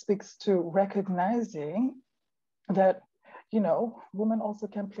one that speaks to recognizing that, women also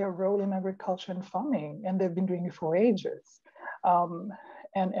can play a role in agriculture and farming, and they've been doing it for ages.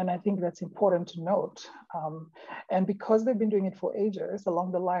 And I think that's important to note. And because they've been doing it for ages,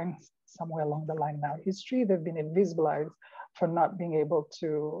 somewhere along the line in our history, they've been invisibilized for not being able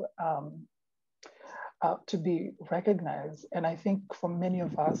to be recognized. And I think for many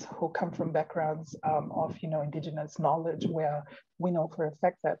of us who come from backgrounds of indigenous knowledge, where we know for a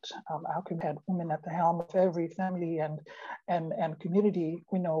fact that our community had women at the helm of every family and community,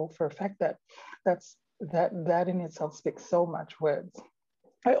 we know for a fact that that in itself speaks so much words.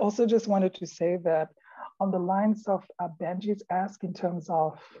 I also just wanted to say that on the lines of Benji's ask in terms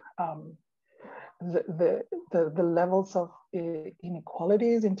of the levels of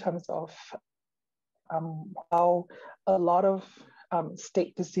inequalities, in terms of how a lot of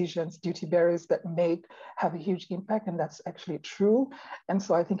state decisions, duty barriers that have a huge impact, and that's actually true. And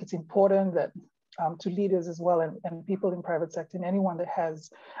so I think it's important that to leaders as well, and people in private sector, and anyone that has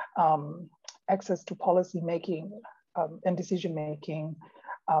access to policy making and decision making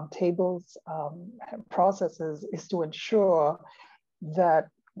tables, processes, is to ensure that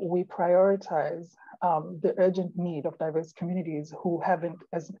we prioritize the urgent need of diverse communities who haven't,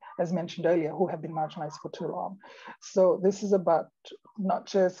 as mentioned earlier, who have been marginalized for too long. So this is about not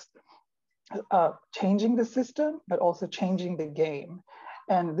just changing the system, but also changing the game.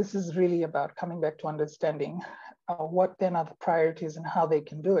 And this is really about coming back to understanding what then are the priorities and how they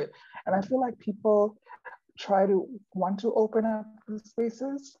can do it. And I feel like people want to open up the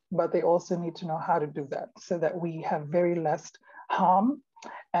spaces, but they also need to know how to do that so that we have very less harm,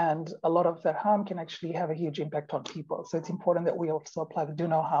 and a lot of that harm can actually have a huge impact on people. So it's important that we also apply the do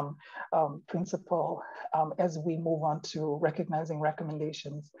no harm principle as we move on to recognizing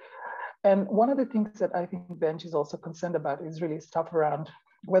recommendations. And one of the things that I think Benji is also concerned about is really stuff around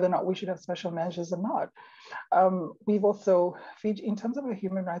whether or not we should have special measures or not. We've also, in terms of a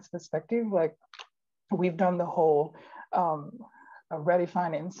human rights perspective, like we've done the whole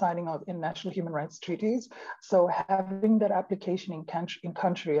ratifying and signing of international human rights treaties. So having that application in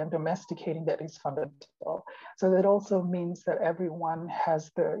country and domesticating that is fundamental. So that also means that everyone has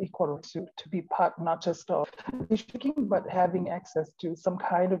the equal right to be part, not just of decision making, but having access to some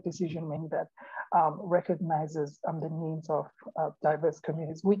kind of decision making that recognizes the needs of diverse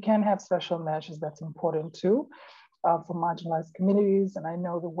communities. We can have special measures, that's important too. For marginalized communities. And I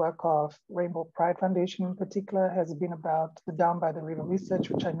know the work of Rainbow Pride Foundation in particular has been about the Down by the River research,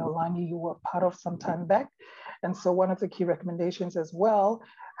 which I know, Lani, you were part of some time back. And so one of the key recommendations as well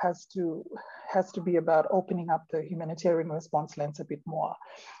has to be about opening up the humanitarian response lens a bit more.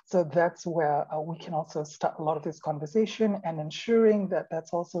 So that's where we can also start a lot of this conversation and ensuring that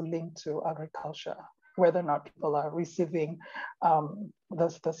that's also linked to agriculture, whether or not people are receiving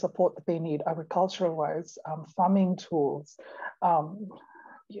the support that they need agricultural-wise, farming tools,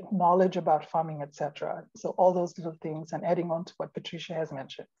 knowledge about farming, etc. So all those little things, and adding on to what Patricia has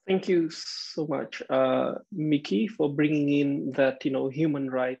mentioned. Thank you so much, Miki, for bringing in that human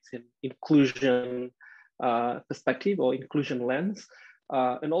rights and inclusion perspective or inclusion lens,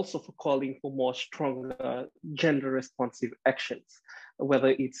 and also for calling for more stronger gender-responsive actions, whether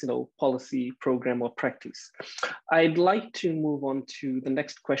it's policy, program, or practice. I'd like to move on to the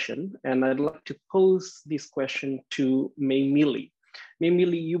next question, and I'd like to pose this question to Mili.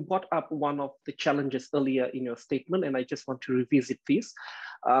 Mili, you brought up one of the challenges earlier in your statement, and I just want to revisit this.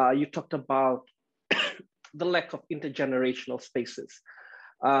 You talked about the lack of intergenerational spaces.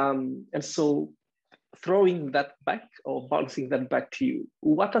 And so throwing that back or bouncing that back to you,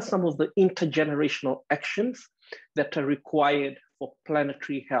 what are some of the intergenerational actions that are required for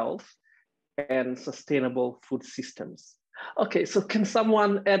planetary health and sustainable food systems? Okay, so can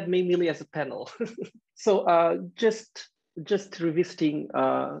someone add Mili as a panel? So just revisiting,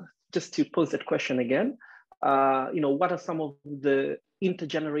 just to pose that question again, what are some of the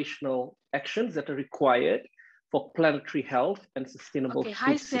intergenerational actions that are required for planetary health and sustainable food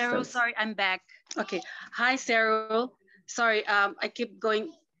Hi, systems? Seru. Sorry, I'm back. Okay. Hi, Seru. Sorry, I keep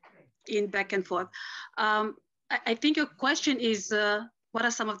going in back and forth. I think your question is, what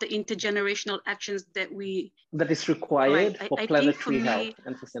are some of the intergenerational actions that is required for planetary health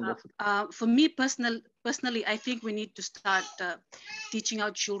and sustainable food? For me personally, I think we need to start teaching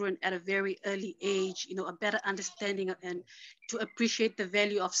our children at a very early age, a better understanding and to appreciate the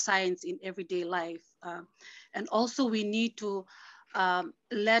value of science in everyday life. And also we need to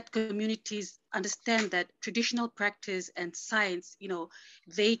let communities understand that traditional practice and science,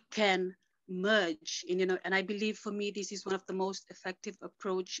 they can merge, and I believe for me, this is one of the most effective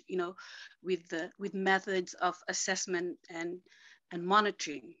approach, with methods of assessment and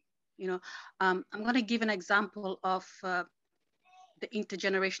monitoring. I'm going to give an example of the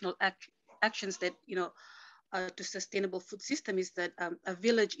intergenerational actions that, to sustainable food system is that a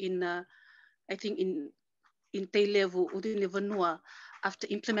village in, I think in Teilevu, Udinlevanua, after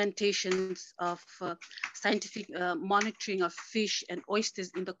implementations of scientific monitoring of fish and oysters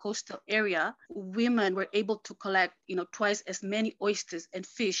in the coastal area, women were able to collect, twice as many oysters and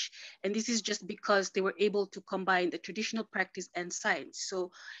fish. And this is just because they were able to combine the traditional practice and science. So,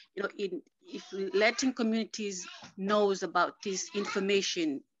 if letting communities knows about this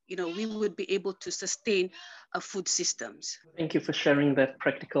information, we would be able to sustain food systems. Thank you for sharing that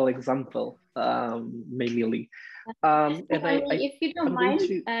practical example, Mili. If you don't mind,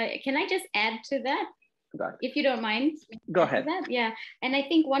 can I just add to that? If you don't mind. Go ahead. Yeah, and I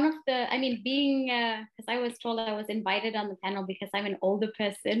think one of the, being, because I was told I was invited on the panel because I'm an older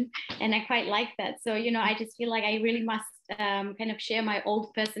person, and I quite like that. So, I just feel like I really must kind of share my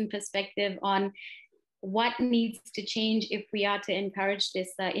old person perspective on what needs to change if we are to encourage this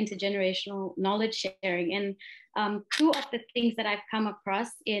intergenerational knowledge sharing. And two of the things that I've come across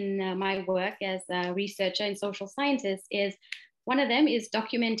in my work as a researcher and social scientist is, one of them is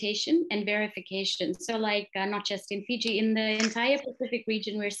documentation and verification. So like not just in Fiji, in the entire Pacific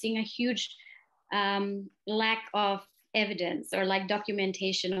region, we're seeing a huge lack of evidence or like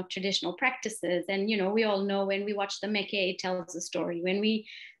documentation of traditional practices. And, we all know when we watch the Meke, it tells a story. When we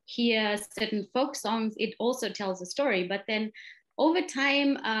hear certain folk songs, it also tells a story. But then over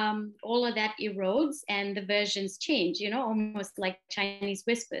time, all of that erodes and the versions change, almost like Chinese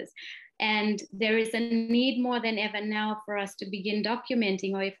whispers. And there is a need more than ever now for us to begin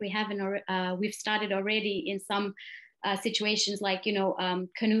documenting, or if we haven't, we've started already in some situations like,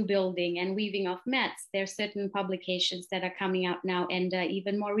 canoe building and weaving of mats. There are certain publications that are coming out now. And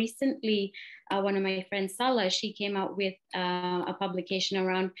even more recently, one of my friends, Salah, she came out with a publication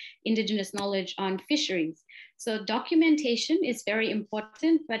around Indigenous knowledge on fisheries. So documentation is very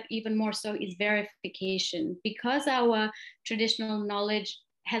important, but even more so is verification. Because our traditional knowledge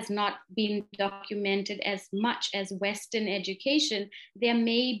has not been documented as much as Western education, there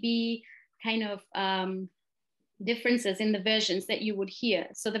may be kind of differences in the versions that you would hear.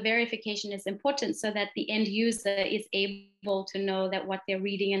 So the verification is important so that the end user is able to know that what they're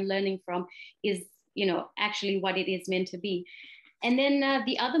reading and learning from is, actually what it is meant to be. And then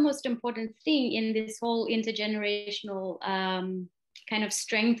the other most important thing in this whole intergenerational kind of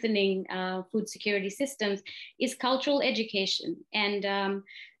strengthening food security systems is cultural education. And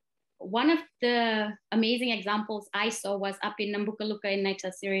one of the amazing examples I saw was up in Nambukaluka in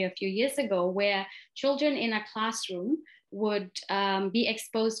Naitasiri a few years ago, where children in a classroom would be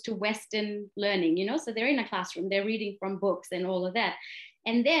exposed to Western learning, so they're in a classroom, they're reading from books and all of that.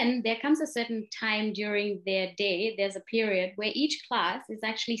 And then there comes a certain time during their day, there's a period where each class is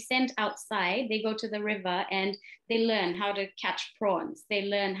actually sent outside. They go to the river and they learn how to catch prawns. They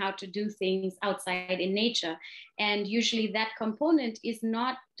learn how to do things outside in nature. And usually that component is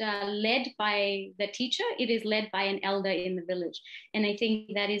not led by the teacher, it is led by an elder in the village. And I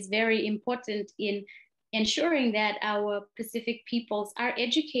think that is very important in ensuring that our Pacific peoples are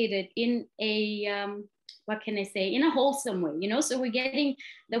educated in a, in a wholesome way, so we're getting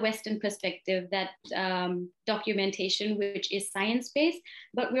the Western perspective, that documentation, which is science-based,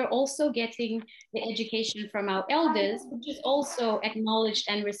 but we're also getting the education from our elders, which is also acknowledged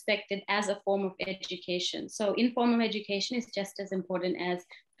and respected as a form of education. So informal education is just as important as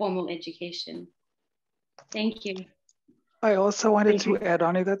formal education. Thank you. I also wanted to add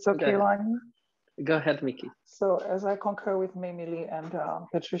on, if that's okay, Lani. Go ahead, Miki. So as I concur with Mili and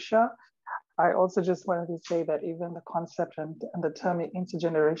Patricia, I also just wanted to say that even the concept and the term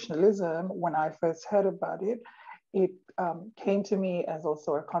intergenerationalism, when I first heard about it, it came to me as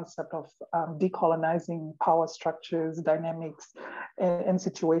also a concept of decolonizing power structures, dynamics, and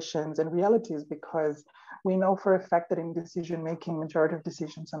situations and realities, because we know for a fact that in decision-making, majority of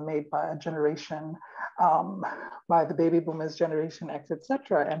decisions are made by a generation, by the baby boomers generation X,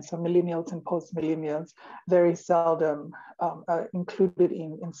 etc. And so millennials and post-millennials very seldom are included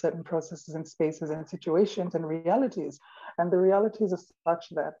in certain processes and spaces and situations and realities. And the realities are such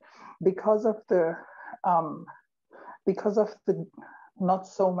that because of the not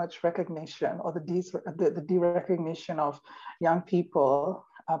so much recognition or the de-recognition of young people,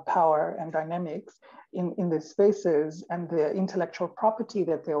 power and dynamics in these spaces and the intellectual property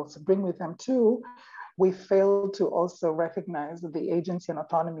that they also bring with them too, we fail to also recognize the agency and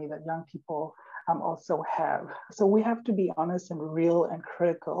autonomy that young people also have. So we have to be honest and real and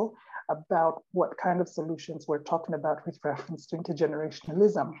critical about what kind of solutions we're talking about with reference to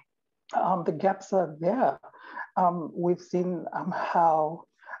intergenerationalism. The gaps are there. We've seen how,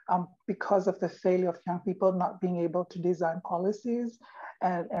 because of the failure of young people not being able to design policies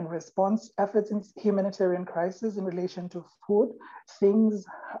and response efforts in humanitarian crisis in relation to food, things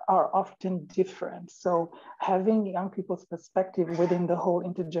are often different. So having young people's perspective within the whole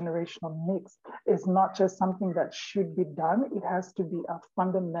intergenerational mix is not just something that should be done, it has to be a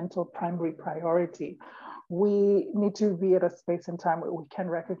fundamental primary priority. We need to be at a space and time where we can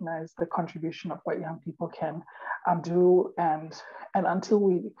recognize the contribution of what young people can do, and until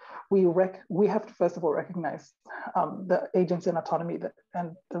we have to first of all recognize the agency and autonomy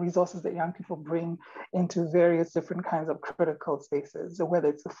and the resources that young people bring into various different kinds of critical spaces. So whether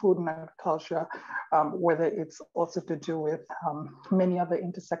it's the food and agriculture, whether it's also to do with many other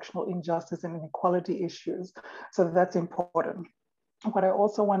intersectional injustice and inequality issues. So that's important. What I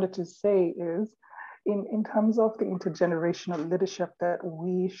also wanted to say is, in terms of the intergenerational leadership that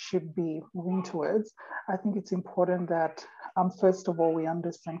we should be moving towards, I think it's important that first of all, we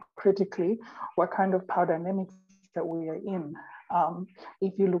understand critically what kind of power dynamics that we are in.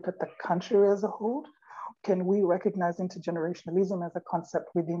 If you look at the country as a whole, can we recognize intergenerationalism as a concept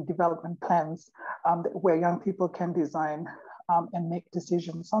within development plans where young people can design and make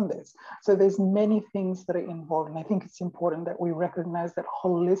decisions on this? So there's many things that are involved, and I think it's important that we recognize that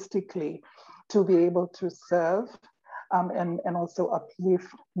holistically to be able to serve and also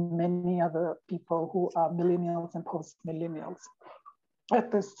uplift many other people who are millennials and post-millennials.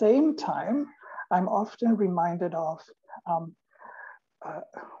 At the same time, I'm often reminded of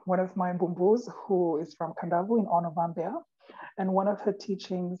one of my bumbus who is from Kandavu in Onovambia, and one of her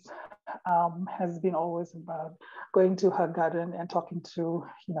teachings has been always about going to her garden and talking to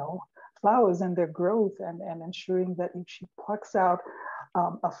flowers and their growth, and ensuring that if she plucks out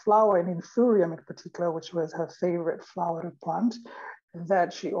a flower, an Anthurium in particular, which was her favorite flower to plant,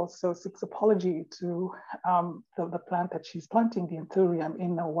 that she also seeks apology to the plant that she's planting, the Anthurium,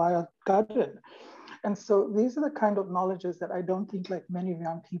 in a wild garden. And so these are the kind of knowledges that I don't think like many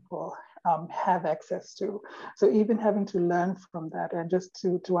young people have access to. So even having to learn from that and just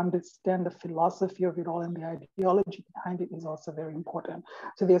to understand the philosophy of it all and the ideology behind it is also very important.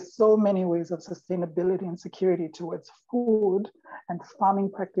 So there's so many ways of sustainability and security towards food and farming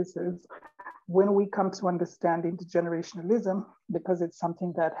practices when we come to understand intergenerationalism, because it's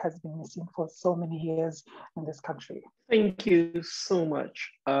something that has been missing for so many years in this country. Thank you so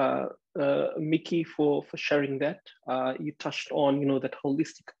much, Miki, for sharing that. You touched on, that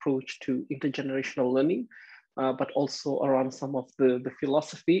holistic approach to intergenerational learning, but also around some of the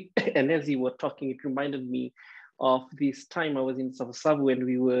philosophy. And as you were talking, it reminded me of this time I was in Savu and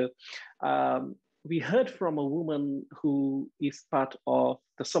we heard from a woman who is part of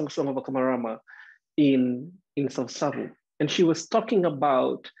the Song of Akamarama in Savu. And she was talking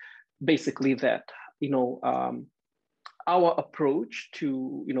about basically that, our approach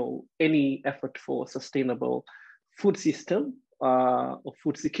to, any effort for sustainable food system or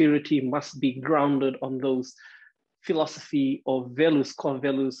food security must be grounded on those philosophy or values, core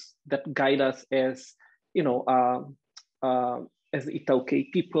values that guide us as, as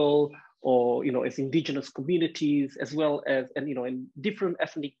Itauke people, or as indigenous communities, as well as in different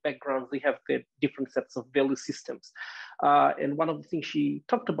ethnic backgrounds, they have their different sets of value systems. And one of the things she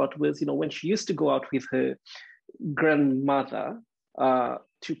talked about was when she used to go out with her grandmother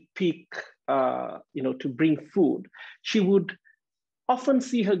to pick, to bring food, she would often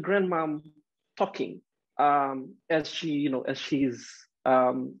see her grandmom talking as she's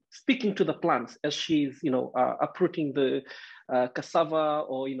speaking to the plants, as she's uprooting the cassava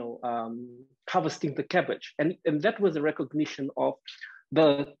or harvesting the cabbage, and that was a recognition of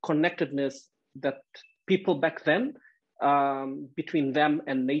the connectedness that people back then between them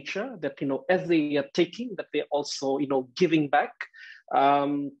and nature, that as they are taking, that they're also giving back,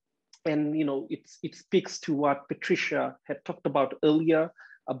 and it speaks to what Patricia had talked about earlier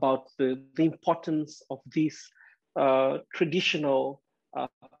about the importance of these traditional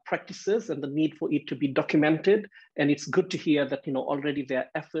practices and the need for it to be documented. And it's good to hear that already there are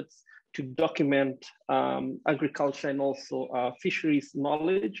efforts to document agriculture and also fisheries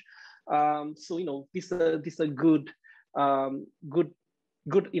knowledge. So these are good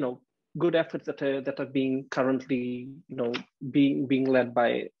efforts that are being currently being led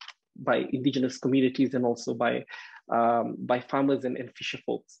by indigenous communities and also by farmers and fisher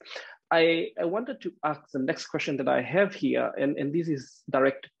folks. I wanted to ask the next question that I have here, and this is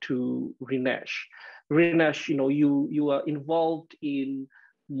directed to Rinesh. Rinesh, you are involved in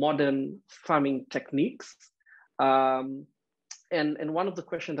modern farming techniques. And one of the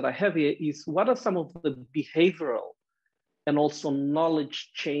questions that I have here is, what are some of the behavioral and also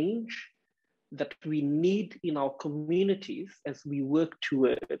knowledge change that we need in our communities as we work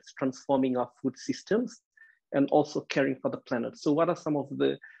towards transforming our food systems and also caring for the planet? So what are some of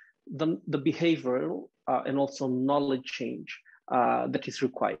the behavioral and also knowledge change that is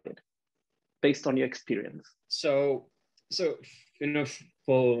required based on your experience? So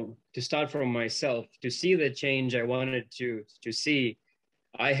to start from myself, to see the change I wanted to see,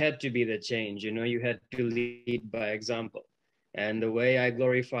 I had to be the change. You had to lead by example. And the way I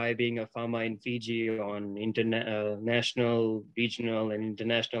glorify being a farmer in Fiji on national, regional, and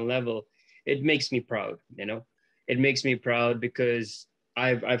international level, it makes me proud. It makes me proud because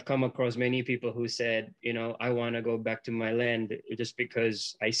I've come across many people who said, I want to go back to my land just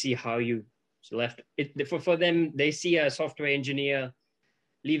because I see how you left it. For them, they see a software engineer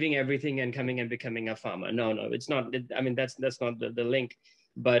leaving everything and coming and becoming a farmer. No, it's not. That's not the link.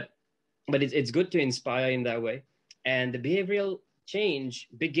 But it's good to inspire in that way. And the behavioral change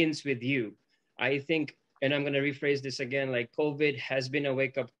begins with you. I think, and I'm going to rephrase this again, like COVID has been a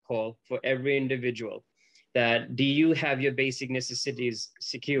wake-up call for every individual. That do you have your basic necessities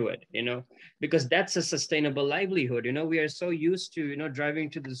secured, because that's a sustainable livelihood. We are so used to, driving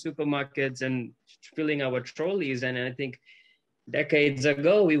to the supermarkets and filling our trolleys. And I think decades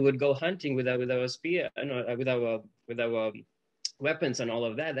ago, we would go hunting with our spear, with our weapons and all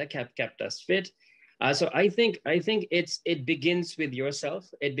of that. That kept us fit. So I think it begins with yourself.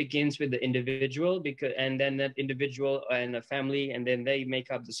 It begins with the individual, and then that individual and a family, and then they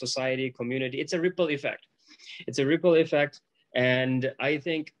make up the society, community. It's a ripple effect. It's a ripple effect. And I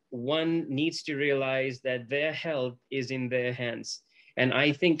think one needs to realize that their health is in their hands. And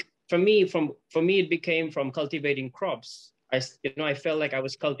I think for me, it became from cultivating crops. I felt like I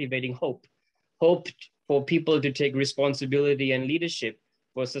was cultivating hope for people to take responsibility and leadership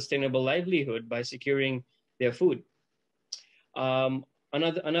for sustainable livelihood by securing their food.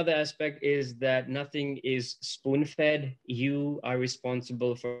 Another aspect is that nothing is spoon-fed. You are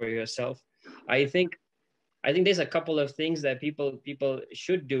responsible for yourself. I think there's a couple of things that people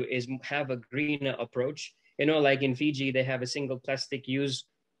should do is have a greener approach. You know, like in Fiji, they have a single plastic use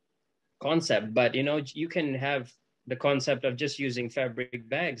concept, but you know, you can have the concept of just using fabric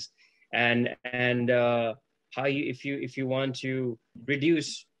bags, and how you if you want to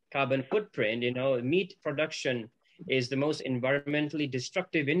reduce carbon footprint, you know, meat production is the most environmentally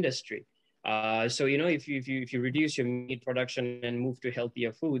destructive industry. So you know, if you reduce your meat production and move to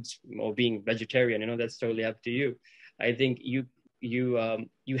healthier foods or being vegetarian, you know, that's totally up to you. I think you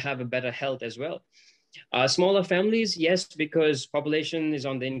have a better health as well. Smaller families, yes, because population is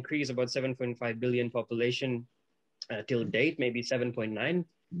on the increase, about 7.5 billion population till date, maybe 7.9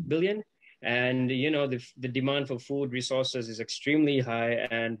 billion. And, you know, the demand for food resources is extremely high.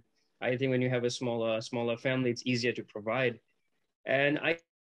 And I think when you have a smaller family, it's easier to provide. And I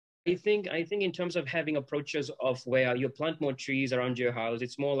think in terms of having approaches of where you plant more trees around your house,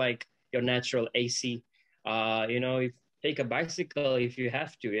 it's more like your natural AC. You know, if take a bicycle if you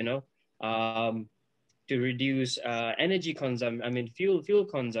have to, you know, to reduce energy consumption, I mean, fuel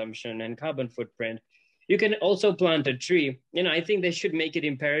consumption and carbon footprint. You can also plant a tree. You know, I think they should make it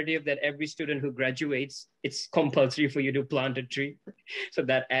imperative that every student who graduates, it's compulsory for you to plant a tree. So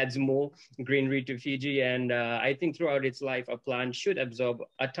that adds more greenery to Fiji. And I think throughout its life, a plant should absorb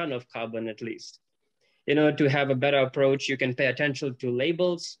a ton of carbon at least. You know, to have a better approach, you can pay attention to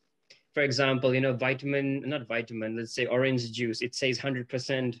labels. For example, you know, let's say orange juice, it says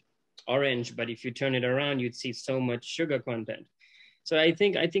 100% orange, but if you turn it around, you'd see so much sugar content. So I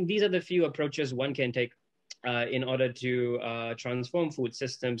think these are the few approaches one can take in order to transform food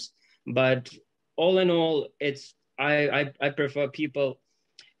systems. But all in all, I prefer people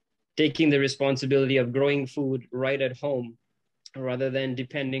taking the responsibility of growing food right at home rather than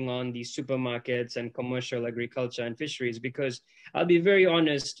depending on the supermarkets and commercial agriculture and fisheries. Because I'll be very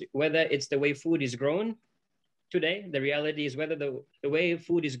honest, whether it's the way food is grown today, the reality is whether the way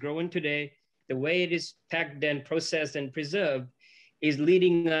food is grown today, the way it is packed and processed and preserved is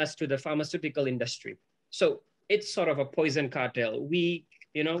leading us to the pharmaceutical industry. So it's sort of a poison cartel. We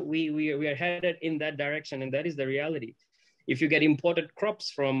are headed in that direction, and that is the reality. If you get imported crops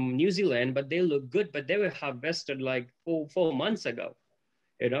from New Zealand, but they look good, but they were harvested like four months ago,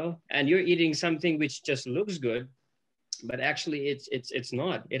 you know, and you're eating something which just looks good, but actually it's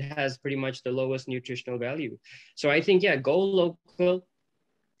not. It has pretty much the lowest nutritional value. So I think, yeah, go local,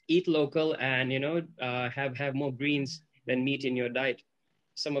 eat local, and, you know, have more greens than meat in your diet.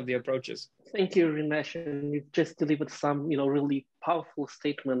 Some of the approaches. Thank you, Rinesh. And you've just delivered some, you know, really powerful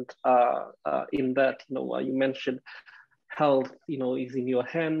statement in that, you know, you mentioned health, you know, is in your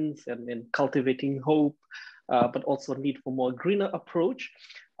hands and cultivating hope, but also need for more greener approach.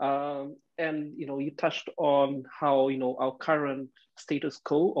 And, you know, you touched on how, you know, our current status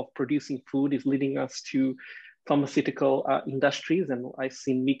quo of producing food is leading us to pharmaceutical industries. And I've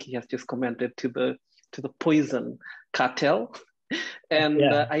seen Miki has just commented to the poison cartel. And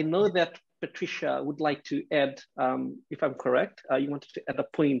yeah. I know that Patricia would like to add, if I'm correct, you wanted to add a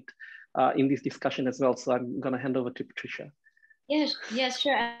point in this discussion as well. So I'm going to hand over to Patricia. Yes,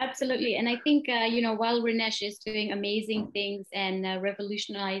 sure, absolutely. And I think, you know, while Rinesh is doing amazing things and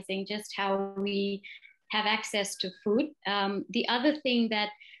revolutionizing just how we have access to food, the other thing that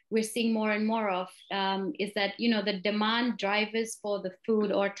we're seeing more and more of is that, you know, the demand drivers for the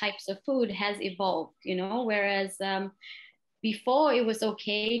food or types of food has evolved, you know, whereas before it was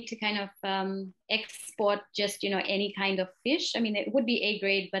okay to kind of export just, you know, any kind of fish. I mean, it would be A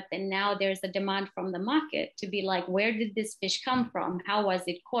grade, but then now there's a demand from the market to be like, where did this fish come from? How was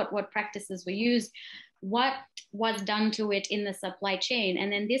it caught? What practices were used? What was done to it in the supply chain?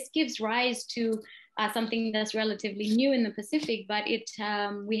 And then this gives rise to something that's relatively new in the Pacific, but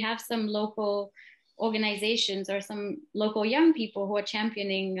we have some local organizations or some local young people who are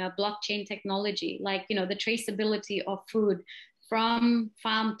championing blockchain technology, like, you know, the traceability of food from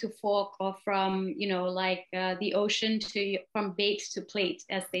farm to fork, or from, you know, like the ocean to, from bait to plate,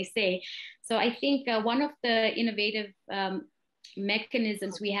 as they say. So I think one of the innovative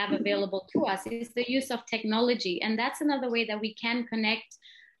mechanisms we have available to us is the use of technology. And that's another way that we can connect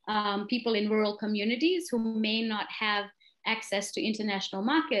people in rural communities who may not have access to international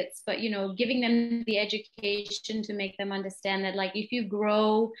markets, but, you know, giving them the education to make them understand that, like, if you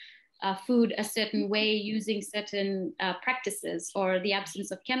grow food a certain way using certain practices or the absence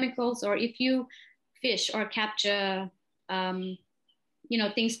of chemicals, or if you fish or capture you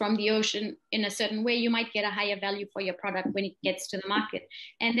know, things from the ocean in a certain way, you might get a higher value for your product when it gets to the market.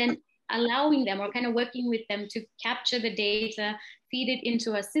 And then allowing them or kind of working with them to capture the data, feed it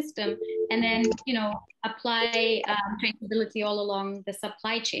into a system, and then, you know, apply traceability all along the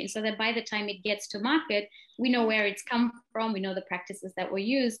supply chain, so that by the time it gets to market, we know where it's come from, we know the practices that were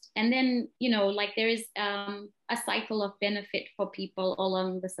used, and then, you know, like there is a cycle of benefit for people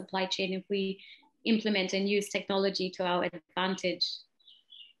along the supply chain. If we implement and use technology to our advantage,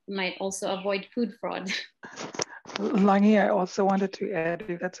 we might also avoid food fraud. Langi, I also wanted to add,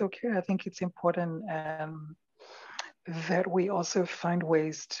 if that's okay, I think it's important that we also find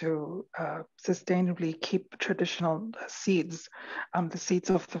ways to sustainably keep traditional seeds, the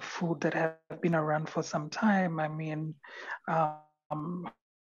seeds of the food that have been around for some time. I mean,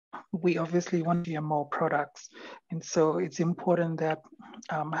 we obviously want GMO products. And so it's important that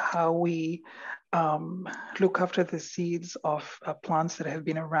how we look after the seeds of plants that have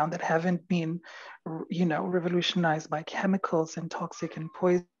been around, that haven't been, you know, revolutionized by chemicals and toxic and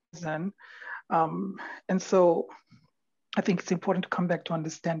poison. And so I think it's important to come back to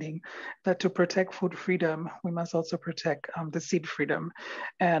understanding that to protect food freedom, we must also protect the seed freedom,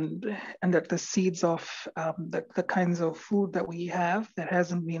 and that the seeds of the kinds of food that we have that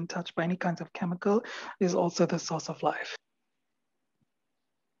hasn't been touched by any kinds of chemical is also the source of life.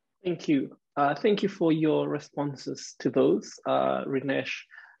 Thank you. Thank you for your responses to those, Rinesh,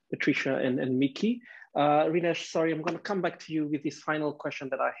 Patricia, and Miki. Rinesh, sorry, I'm going to come back to you with this final question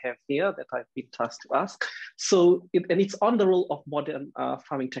that I have here that I've been tasked to ask. So, it's on the role of modern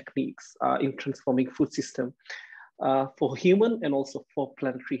farming techniques in transforming food system for human and also for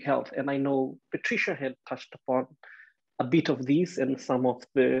planetary health. And I know Patricia had touched upon a bit of these and some of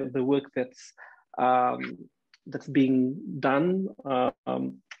the work that's being done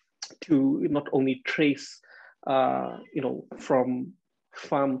to not only trace, you know, from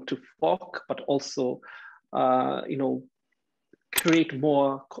farm to fork, but also, you know, create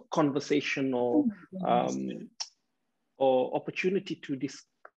more conversation or opportunity to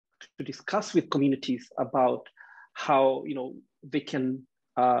discuss with communities about how, you know, they can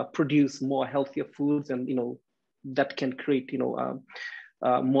produce more healthier foods, and, you know, that can create, you know,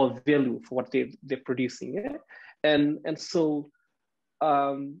 more value for what they're producing. Yeah? And so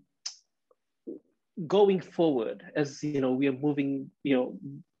going forward, as you know, we are moving, you know,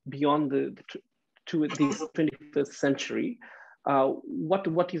 beyond to this 21st century.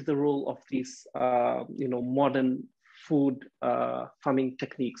 What is the role of these, you know, modern food farming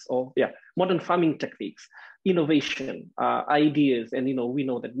techniques, or modern farming techniques, innovation, ideas, and, you know, we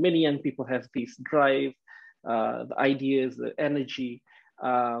know that many young people have this drive, the ideas, the energy.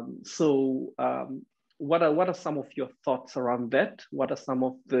 What are some of your thoughts around that? What are some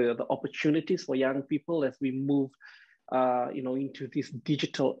of the opportunities for young people as we move, you know, into this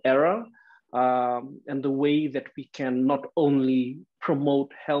digital era, and the way that we can not only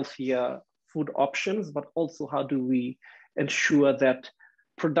promote healthier food options, but also how do we ensure that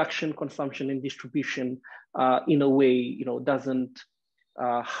production, consumption, and distribution, in a way, you know, doesn't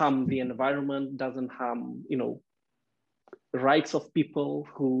harm the environment, doesn't harm, you know, rights of people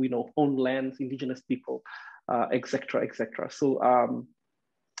who, you know, own lands, indigenous people, et cetera, et cetera. So,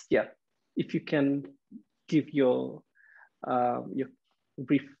 if you can give your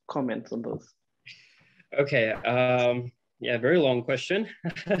brief comments on those. Okay. Very long question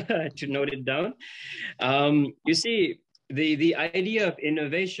to note it down. You see, the idea of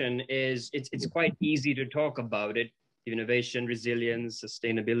innovation is it's quite easy to talk about it. Innovation, resilience,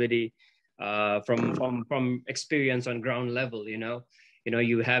 sustainability. From experience on ground level, you know,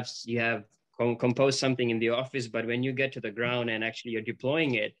 you have composed something in the office, but when you get to the ground and actually you're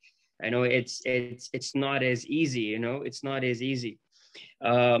deploying it, I know it's not as easy, you know, it's not as easy.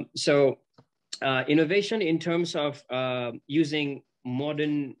 So innovation in terms of using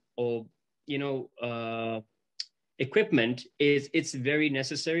modern or, you know, equipment it's very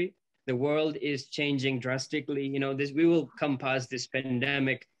necessary. The world is changing drastically. You know, we will come past this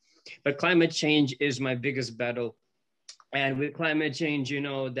pandemic. But climate change is my biggest battle. And with climate change, you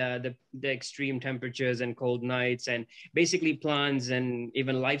know, the extreme temperatures and cold nights, and basically plants and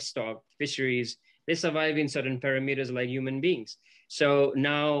even livestock, fisheries, they survive in certain parameters like human beings. So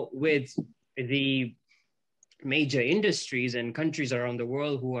now with the major industries and countries around the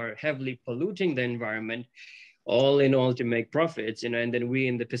world who are heavily polluting the environment, all in all to make profits, you know, and then we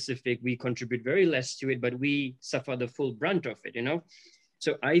in the Pacific, we contribute very less to it, but we suffer the full brunt of it, you know.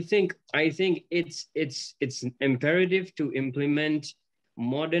 So I think it's imperative to implement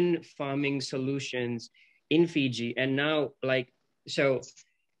modern farming solutions in Fiji. And now, like, so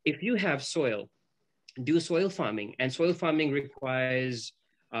if you have soil, do soil farming, and soil farming requires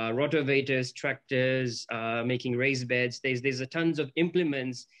rotavators, tractors, making raised beds. There's a tons of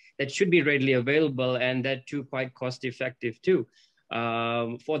implements that should be readily available, and that too quite cost effective too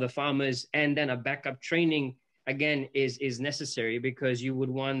for the farmers. And then a backup training again is necessary, because you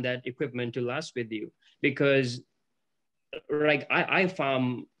would want that equipment to last with you. Because like I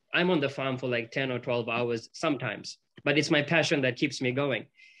farm, I'm on the farm for like 10 or 12 hours sometimes, but it's my passion that keeps me going.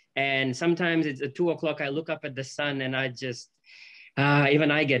 And sometimes it's at 2 o'clock, I look up at the sun and I just, even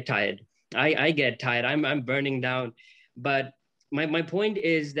I get tired. I get tired, I'm burning down. But my point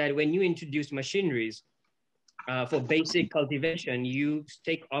is that when you introduce machineries for basic cultivation, you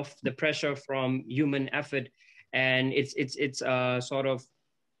take off the pressure from human effort, and it's sort of,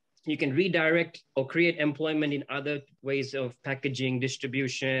 you can redirect or create employment in other ways of packaging,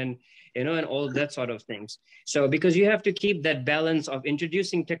 distribution, and all that sort of things. So because you have to keep that balance of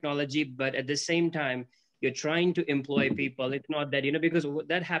introducing technology, but at the same time, you're trying to employ people. It's not that, because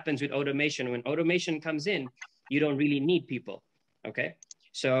that happens with automation. When automation comes in, you don't really need people, okay?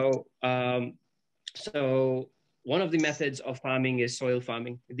 So, so one of the methods of farming is soil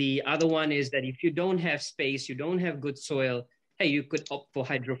farming. The other one is that if you don't have space, you don't have good soil, hey, you could opt for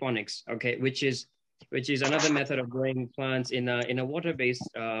hydroponics, okay, which is another method of growing plants in a water-based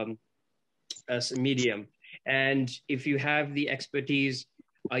medium. And if you have the expertise,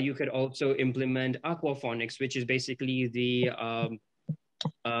 you could also implement aquaponics, which is basically the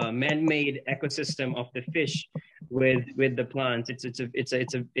man-made ecosystem of the fish with the plants.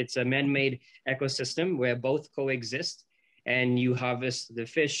 It's a man-made ecosystem where both coexist, and you harvest the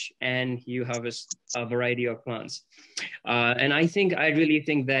fish and you harvest a variety of plants. And I really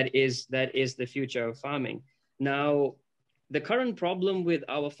think that is the future of farming. Now, the current problem with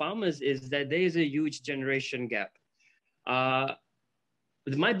our farmers is that there is a huge generation gap.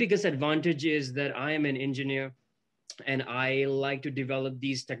 My biggest advantage is that I am an engineer, and I like to develop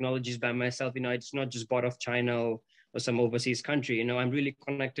these technologies by myself. It's not just bought off China or some overseas country. I'm really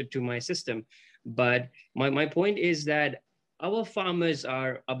connected to my system. But my point is that our farmers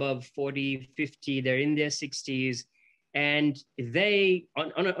are above 40, 50, they're in their 60s. And they,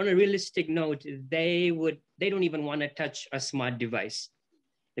 on a realistic note, they don't even want to touch a smart device.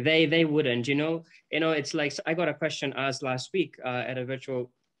 They wouldn't, it's like, I got a question asked last week at a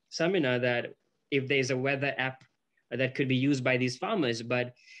virtual seminar, that if there's a weather app that could be used by these farmers.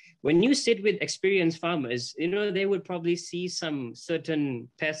 But when you sit with experienced farmers, they would probably see some certain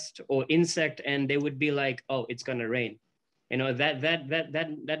pest or insect, and they would be like, oh, it's gonna rain.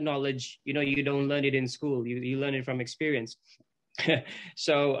 That knowledge, you don't learn it in school. You learn it from experience.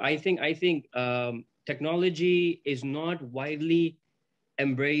 So I think technology is not widely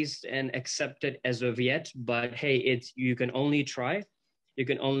embraced and accepted as of yet, but hey, you can only try. You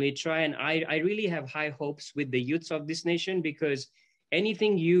can only try. And I really have high hopes with the youths of this nation, because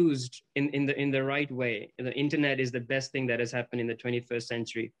anything used in the right way, the internet is the best thing that has happened in the 21st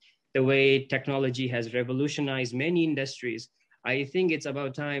century. The way technology has revolutionized many industries. I think it's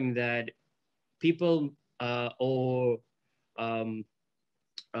about time that people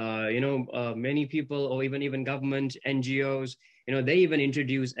many people, or even government, NGOs, they even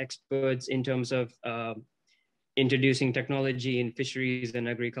introduce experts in terms of introducing technology in fisheries and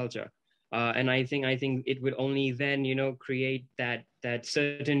agriculture. And I think it would only then, create that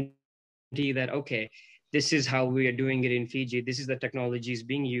certainty that, okay, this is how we are doing it in Fiji. This is the technologies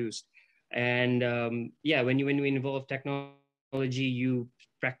being used. And when you involve technology, you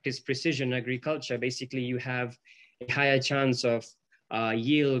practice precision agriculture. Basically, you have a higher chance of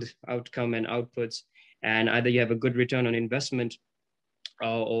yield outcome and outputs. And either you have a good return on investment,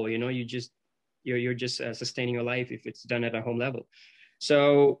 or you're just sustaining your life if it's done at a home level.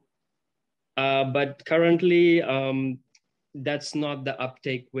 So, but currently, that's not the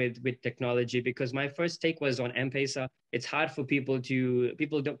uptake with technology, because my first take was on M-Pesa. It's hard for people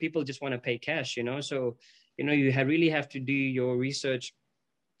just want to pay cash, so you really have to do your research,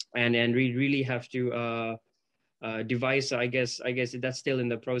 and we really have to devise. I guess that's still in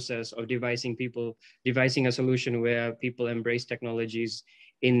the process of devising a solution where people embrace technologies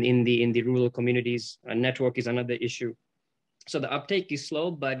in the rural communities. Network is another issue. So the uptake is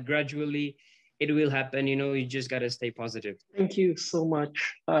slow, but gradually it will happen. You just got to stay positive. Thank you so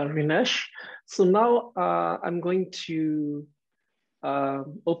much, Rinesh. So now I'm going to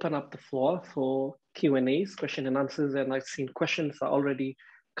open up the floor for Q&As, question and answers. And I've seen questions are already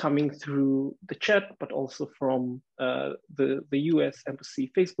coming through the chat, but also from the US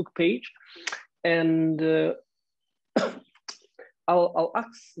Embassy Facebook page. And I'll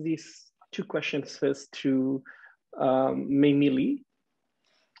ask these two questions first to Mili.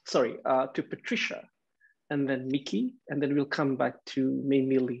 To Patricia, and then Miki, and then we'll come back to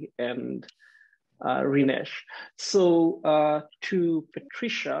Mili and Rinesh. So to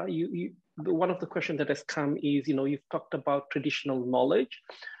Patricia, one of the questions that has come is, you've talked about traditional knowledge.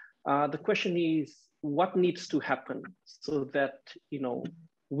 The question is, what needs to happen so that,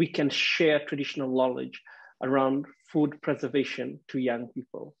 we can share traditional knowledge around food preservation to young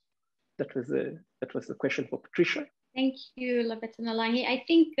people? That was the question for Patricia. Thank you, Lavetanalagi. I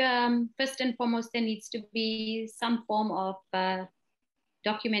think first and foremost, there needs to be some form of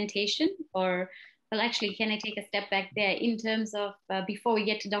documentation, or, well, actually, can I take a step back there in terms of before we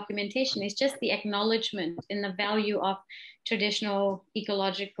get to documentation, it's just the acknowledgement in the value of traditional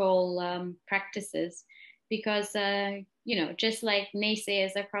ecological practices. Because, just like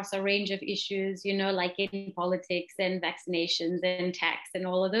naysayers across a range of issues, like in politics and vaccinations and tax and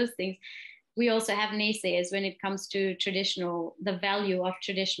all of those things, we also have naysayers when it comes to the value of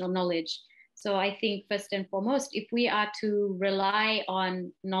traditional knowledge. So I think first and foremost, if we are to rely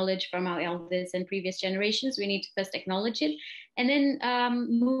on knowledge from our elders and previous generations, we need to first acknowledge it and then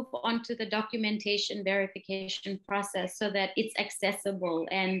move on to the documentation verification process so that it's accessible.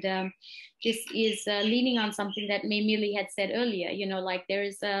 And this is leaning on something that Mili had said earlier, like there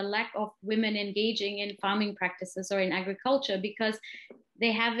is a lack of women engaging in farming practices or in agriculture because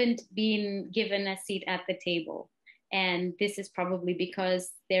they haven't been given a seat at the table. And this is probably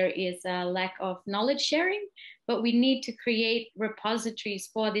because there is a lack of knowledge sharing, but we need to create repositories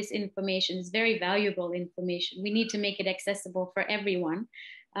for this information. It's very valuable information. We need to make it accessible for everyone.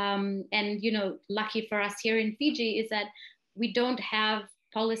 And, lucky for us here in Fiji is that we don't have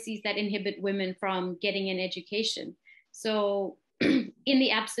policies that inhibit women from getting an education. So in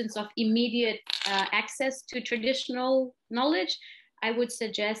the absence of immediate access to traditional knowledge, I would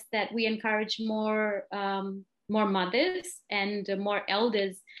suggest that we encourage more mothers and more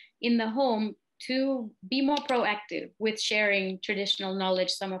elders in the home to be more proactive with sharing traditional knowledge,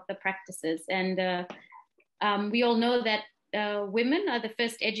 some of the practices. And we all know that women are the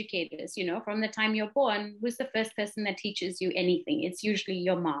first educators, from the time you're born. Who's the first person that teaches you anything? It's usually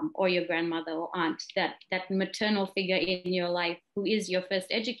your mom or your grandmother or aunt, that maternal figure in your life who is your first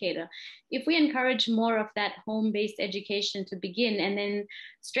educator. If we encourage more of that home-based education to begin and then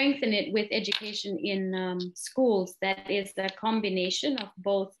strengthen it with education in schools, that is the combination of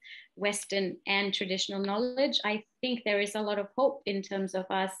both Western and traditional knowledge, I think there is a lot of hope in terms of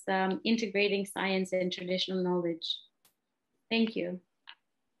us integrating science and traditional knowledge. Thank you.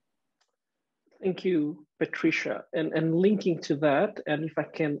 Thank you, Patricia. And linking to that, and if I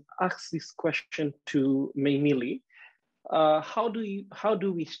can ask this question to Mili, how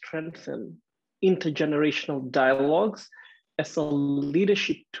do we strengthen intergenerational dialogues as a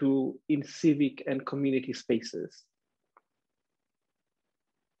leadership tool in civic and community spaces?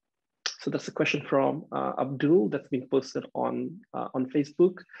 So that's a question from Abdul that's been posted on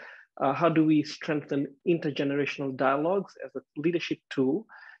Facebook. How do we strengthen intergenerational dialogues as a leadership tool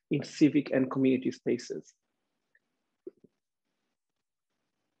in civic and community spaces?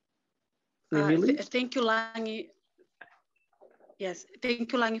 Thank you, Langi. Yes,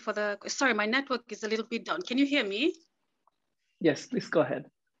 thank you, Langi, for the, sorry, my network is a little bit down. Can you hear me? Yes, please go ahead.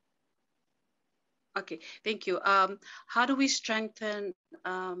 Okay, thank you. How do we strengthen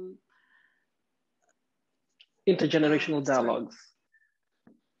intergenerational dialogues?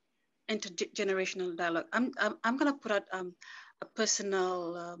 Intergenerational dialogue. I'm gonna put out a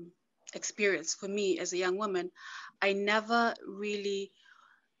personal experience for me as a young woman. I never really,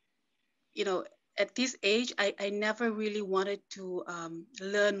 at this age, I never really wanted to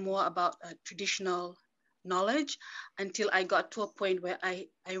learn more about traditional knowledge until I got to a point where I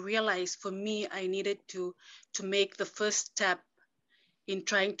realized for me, I needed to make the first step in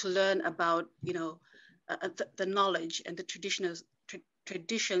trying to learn about, the knowledge and the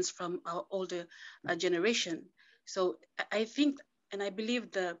traditions from our older generation. So I think, and I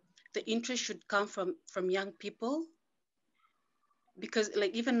believe the interest should come from young people, because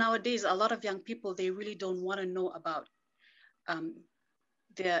like even nowadays, a lot of young people, they really don't want to know about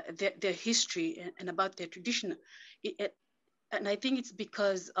their history and about their tradition. And I think it's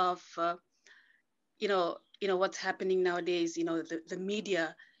because of, what's happening nowadays, the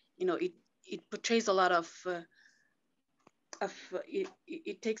media, it portrays a lot of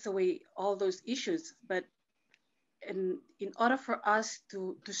it takes away all those issues. But in order for us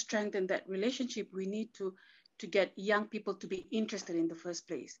to strengthen that relationship, we need to get young people to be interested in the first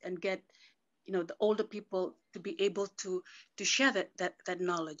place and get the older people to be able to share that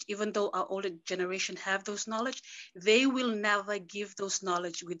knowledge. Even though our older generation have those knowledge, they will never give those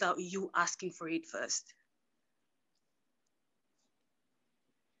knowledge without you asking for it first.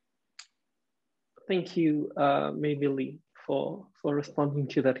 Thank you, Mili, for responding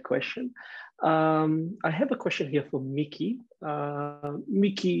to that question. I have a question here for Miki.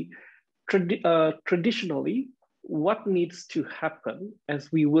 Miki, traditionally, what needs to happen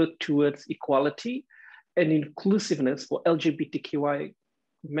as we work towards equality and inclusiveness for LGBTQI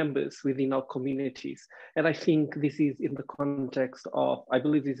members within our communities? And I think this is in the context of, I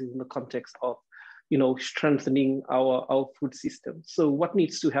believe this is in the context of, strengthening our food system. So what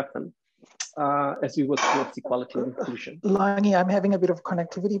needs to happen as we work towards equality and inclusion? Langi, I'm having a bit of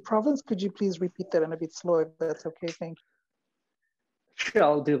connectivity problems. Could you please repeat that in a bit slower, if that's okay? Thank you. Sure,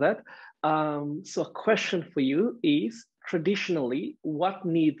 I'll do that. So a question for you is, traditionally, what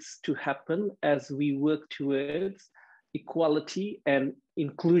needs to happen as we work towards equality and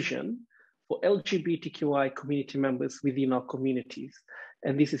inclusion for LGBTQI community members within our communities?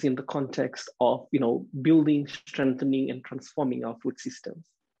 And this is in the context of, building, strengthening, and transforming our food systems.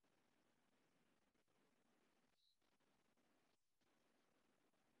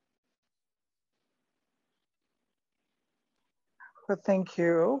 Well, thank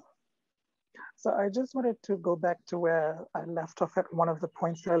you. So I just wanted to go back to where I left off at one of the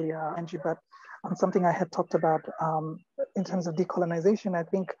points earlier, Angie, but something I had talked about in terms of decolonization. I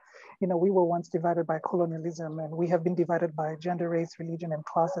think, we were once divided by colonialism, and we have been divided by gender, race, religion, and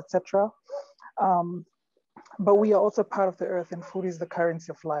class, etc. But we are also part of the earth, and food is the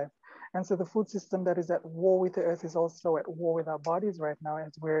currency of life. And so the food system that is at war with the earth is also at war with our bodies right now,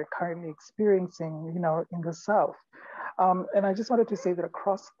 as we're currently experiencing, in the South. And I just wanted to say that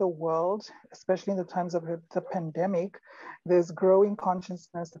across the world, especially in the times of the pandemic, there's growing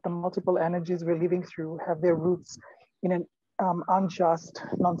consciousness that the multiple energies we're living through have their roots in an unjust,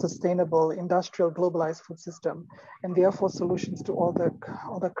 non-sustainable, industrial, globalized food system. And therefore solutions to all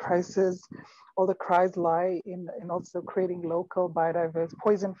the crises, all the cries lie in also creating local, biodiverse,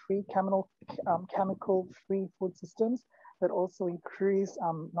 poison-free, chemical-free food systems that also increase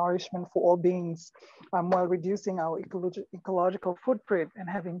nourishment for all beings while reducing our ecological footprint. And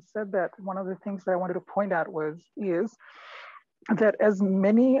having said that, one of the things that I wanted to point out is that as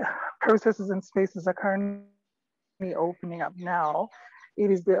many processes and spaces are currently opening up now,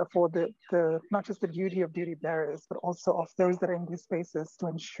 it is therefore the not just the duty of duty bearers, but also of those that are in these spaces to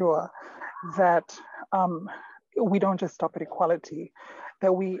ensure that we don't just stop at equality,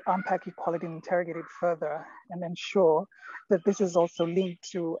 that we unpack equality and interrogate it further and ensure that this is also linked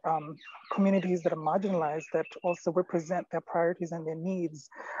to communities that are marginalized, that also represent their priorities and their needs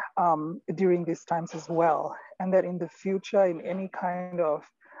during these times as well. And that in the future, in any kind of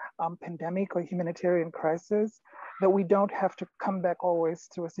pandemic or humanitarian crisis, that we don't have to come back always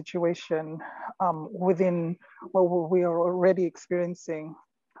to a situation within what we are already experiencing.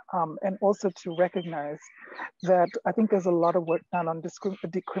 And also to recognize that I think there's a lot of work done on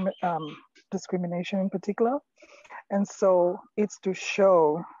discrimination in particular. And so it's to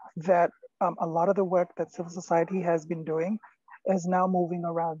show that a lot of the work that civil society has been doing is now moving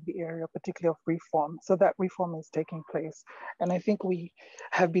around the area, particularly of reform. So that reform is taking place. And I think we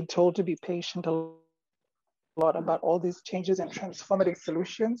have been told to be patient a lot about all these changes and transformative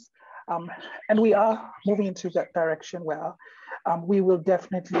solutions. And we are moving into that direction where we will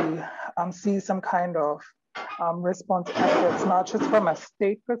definitely see some kind of response efforts, not just from a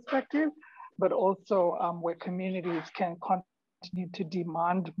state perspective, but also where communities can continue to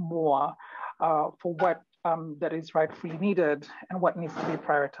demand more for what that is rightfully needed and what needs to be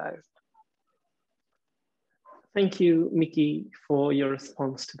prioritized. Thank you, Miki, for your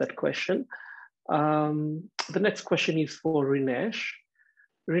response to that question. The next question is for Rinesh.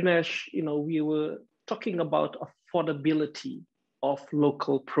 Rinesh, we were talking about affordability of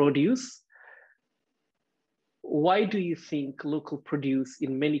local produce. Why do you think local produce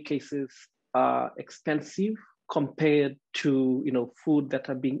in many cases are expensive compared to food that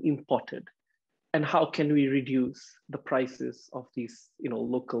are being imported? And how can we reduce the prices of these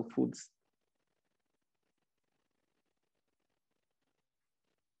local foods?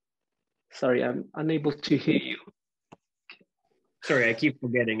 Sorry, I'm unable to hear you. Sorry, I keep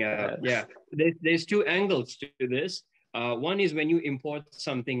forgetting. Yeah, there's two angles to this. One is when you import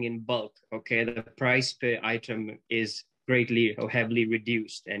something in bulk, okay, the price per item is greatly or heavily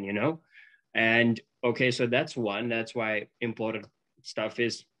reduced, and okay, so that's one. That's why imported stuff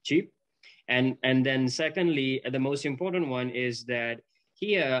is cheap. And then secondly, the most important one is that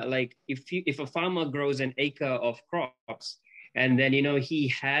here, like if a farmer grows an acre of crops, and then he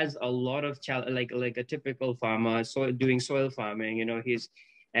has a lot of like a typical farmer doing soil farming,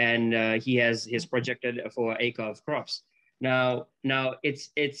 he has his projected for an acre of crops. Now it's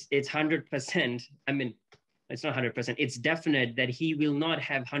 100%. I mean, it's not 100%. It's definite that he will not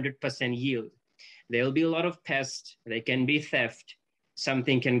have 100% yield. There'll be a lot of pests. There can be theft.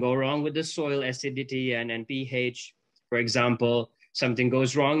 Something can go wrong with the soil acidity and pH, for example. Something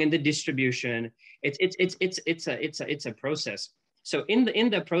goes wrong in the distribution. It's a process. So in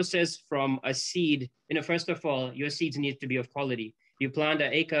the process from a seed, first of all, your seeds need to be of quality. You plant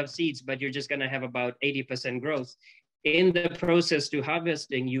an acre of seeds, but you're just going to have about 80% growth. In the process to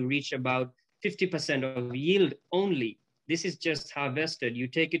harvesting, you reach about 50% of yield only. This is just harvested. You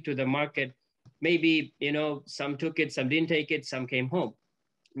take it to the market. Maybe, some took it, some didn't take it, some came home.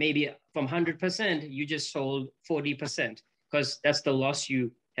 Maybe from 100%, you just sold 40% because that's the loss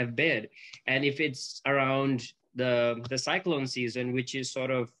you have bared. And if it's around the cyclone season, which is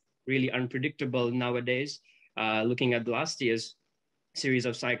sort of really unpredictable nowadays, looking at last year's series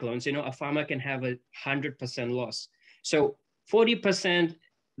of cyclones, a farmer can have 100% loss. So 40%,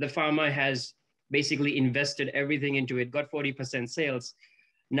 the farmer has basically invested everything into it, got 40% sales.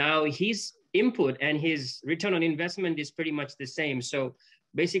 Now his input and his return on investment is pretty much the same. So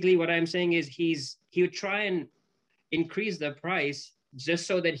basically what I'm saying is he would try and increase the price just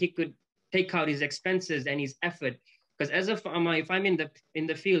so that he could take out his expenses and his effort. Because as a farmer, if I'm in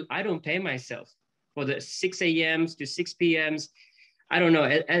the field, I don't pay myself for the 6 a.m.s to 6 p.m.s. I don't know,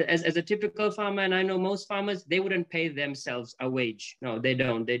 as a typical farmer, and I know most farmers, they wouldn't pay themselves a wage. No, they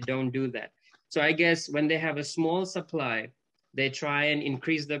don't do that. So I guess when they have a small supply, they try and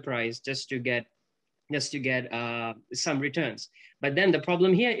increase the price just to get some returns. But then the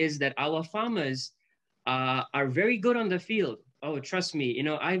problem here is that our farmers are very good on the field. Oh, trust me,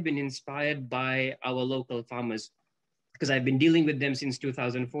 I've been inspired by our local farmers because I've been dealing with them since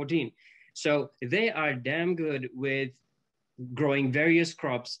 2014. So they are damn good with growing various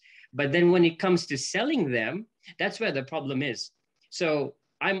crops. But then when it comes to selling them, that's where the problem is. So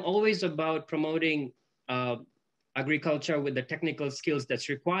I'm always about promoting agriculture with the technical skills that's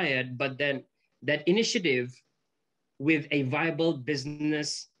required, but then that initiative with a viable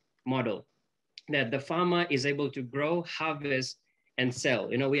business model that the farmer is able to grow, harvest, and sell.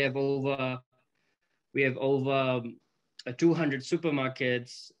 We have over 200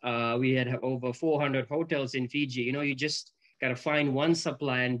 supermarkets. We have over 400 hotels in Fiji. You just got to find one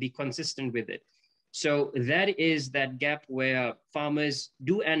supply and be consistent with it. So that is that gap where farmers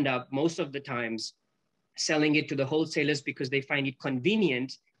do end up most of the times selling it to the wholesalers because they find it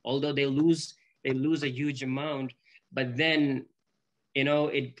convenient, although they lose a huge amount. But then,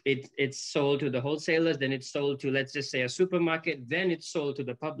 it's sold to the wholesalers, then it's sold to, let's just say, a supermarket, then it's sold to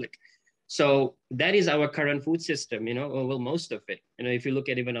the public. So that is our current food system, or well, most of it, if you look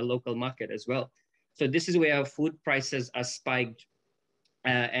at even a local market as well. So this is where our food prices are spiked.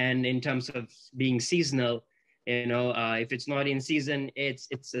 And in terms of being seasonal, if it's not in season, it's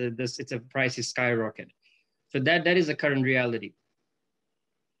a price is skyrocket. So that is the current reality.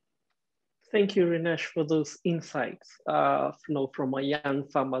 Thank you, Rinesh, for those insights. From a young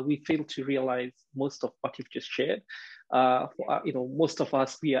farmer, we fail to realize most of what you've just shared. Most of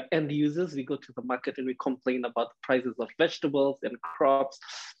us, we are end users. We go to the market and we complain about the prices of vegetables and crops.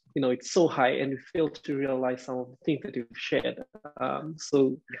 It's so high, and we fail to realize some of the things that you've shared.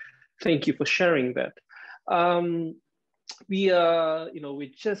 So thank you for sharing that.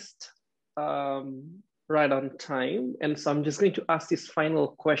 We're just right on time. And so I'm just going to ask this final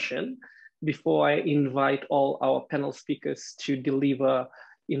question before I invite all our panel speakers to deliver,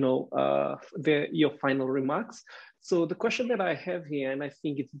 your final remarks. So the question that I have here, and I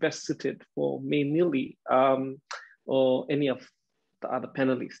think it's best suited for Mili or any of the other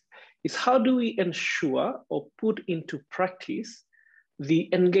panelists, is how do we ensure or put into practice the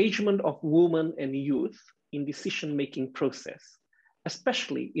engagement of women and youth in decision-making process,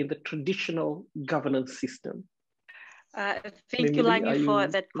 especially in the traditional governance system? Thank you, Langi, for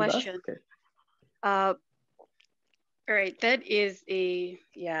that question. Okay. All right, that is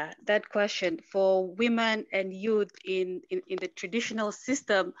that question for women and youth in the traditional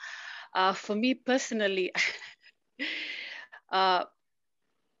system. For me personally, as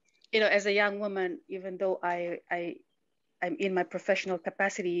a young woman, even though I'm in my professional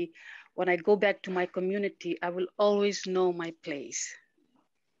capacity, when I go back to my community, I will always know my place.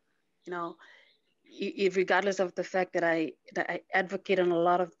 Regardless of the fact that I advocate on a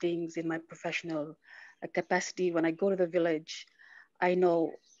lot of things in my professional capacity, when I go to the village, I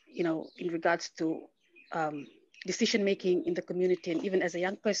know, in regards to decision making in the community, and even as a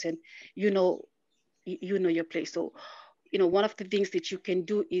young person, you know your place. So, one of the things that you can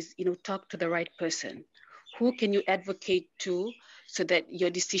do is, talk to the right person. Who can you advocate to so that your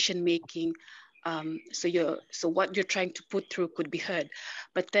decision making, so what you're trying to put through could be heard,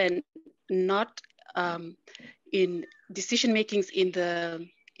 but then not in decision makings in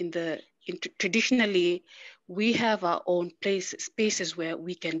the traditionally, we have our own spaces where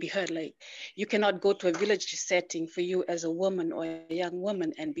we can be heard. Like, you cannot go to a village setting for you as a woman or a young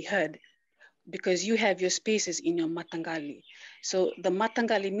woman and be heard, because you have your spaces in your matangali. So the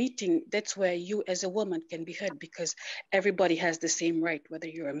matangali meeting, that's where you as a woman can be heard, because everybody has the same right, whether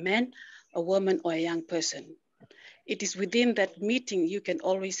you're a man, a woman, or a young person. It is within that meeting you can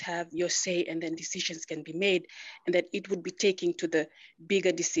always have your say, and then decisions can be made, and that it would be taken to the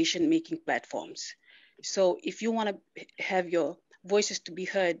bigger decision-making platforms. So if you want to have your voices to be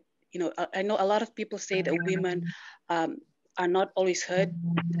heard, you know, I know a lot of people say that women are not always heard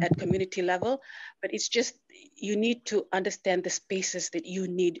at community level, but it's just, you need to understand the spaces that you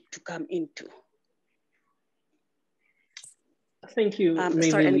need to come into. Thank you.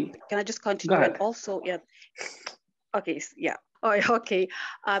 Sorry, and can I just continue? And also, yeah. Okay, yeah. Oh, okay.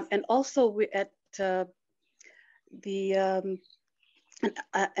 And also we at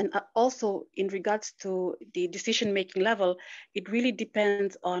and also in regards to the decision-making level, it really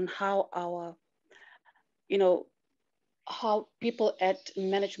depends on how our, you know, how people at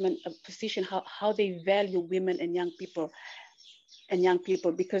management position, how they value women and young people.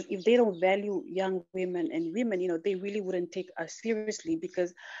 Because if they don't value young women and women, you know, they really wouldn't take us seriously.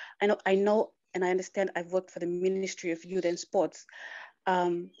 Because I know and I understand, I've worked for the Ministry of Youth and Sports,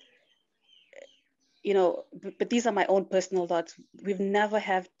 you know, but these are my own personal thoughts. We've never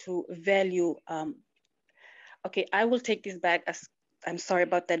have to value, okay, I will take this back, as I'm sorry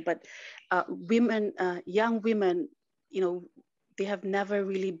about that, but women, young women, you know, they have never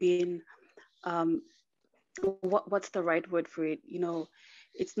really been, what's the right word for it? You know,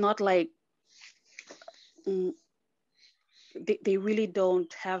 it's not like, they really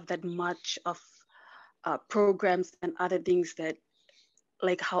don't have that much of programs and other things that,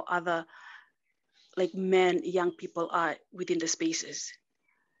 like how other, like men, young people are within the spaces.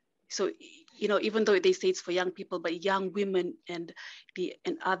 So, you know, even though they say it's for young people, but young women and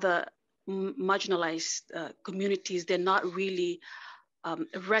other marginalized communities, they're not really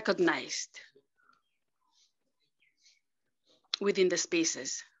recognized within the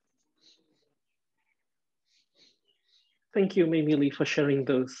spaces. Thank you, Mili, for sharing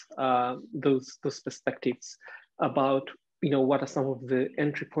those perspectives about, you know, what are some of the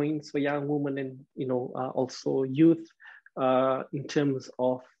entry points for young women and, you know, also youth in terms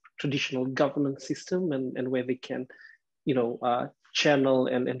of traditional governance system and where they can, you know, channel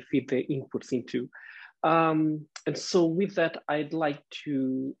and feed their inputs into. And so with that, I'd like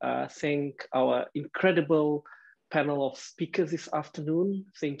to thank our incredible panel of speakers this afternoon.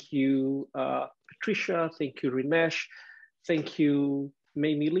 Thank you, Patricia. Thank you, Rinesh. Thank you,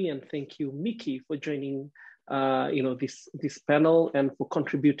 Mili, and thank you, Miki, for joining you know, this panel and for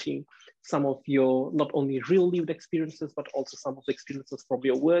contributing some of your not only real lived experiences, but also some of the experiences from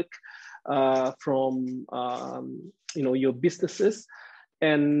your work, from you know, your businesses.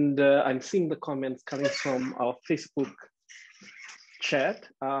 And I'm seeing the comments coming from our Facebook chat,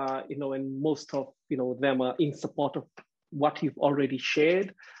 you know, and most of, you know, them are in support of what you've already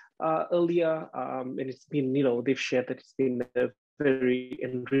shared earlier. And it's been, you know, they've shared that it's been a very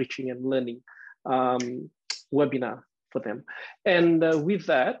enriching and learning webinar for them. And with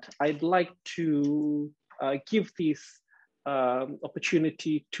that, I'd like to give this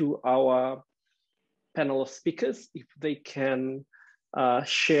opportunity to our panel of speakers, if they can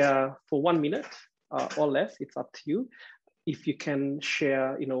share for 1 minute or less, it's up to you. If you can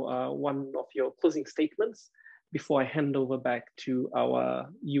share, you know, one of your closing statements before I hand over back to our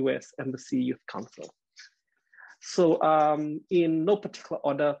US Embassy Youth Council. So in no particular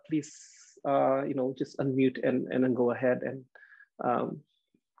order, please, you know, just unmute and then go ahead and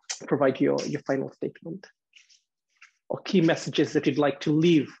provide your final statement or key messages that you'd like to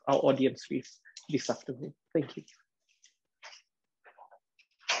leave our audience with this afternoon. Thank you.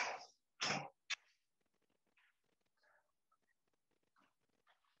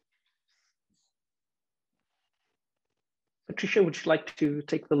 Patricia, would you like to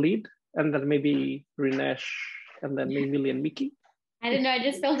take the lead? And then maybe Rinesh, and then maybe Mili and Miki? I don't know, I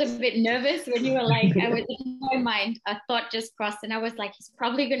just felt a bit nervous when you were like, I was in my mind, a thought just crossed and I was like, he's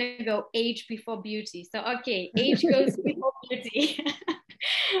probably gonna go age before beauty. So, okay, age goes before beauty.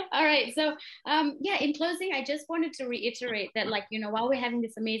 All right, so yeah, in closing, I just wanted to reiterate that, like, you know, while we're having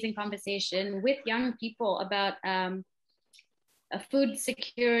this amazing conversation with young people about food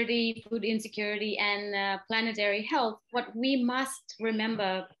security, food insecurity, and planetary health, what we must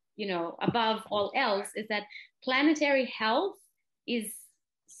remember, you know, above all else, is that planetary health is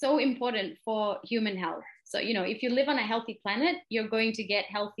so important for human health. So, you know, if you live on a healthy planet, you're going to get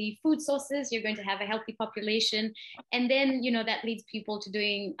healthy food sources, you're going to have a healthy population. And then, you know, that leads people to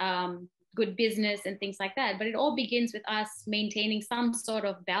doing good business and things like that. But it all begins with us maintaining some sort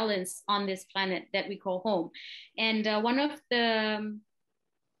of balance on this planet that we call home. And one of the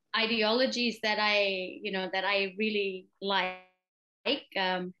ideologies that I really like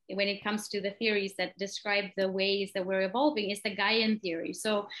when it comes to the theories that describe the ways that we're evolving is the Gaian theory.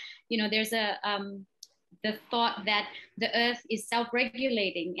 So, you know, there's the thought that the earth is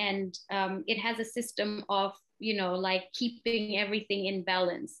self-regulating, and it has a system of, you know, like keeping everything in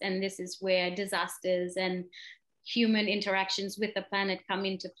balance. And this is where disasters and human interactions with the planet come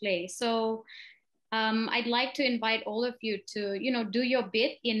into play. So I'd like to invite all of you to, you know, do your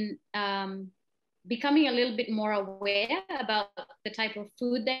bit in becoming a little bit more aware about the type of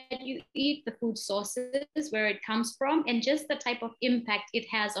food that you eat, the food sources, where it comes from, and just the type of impact it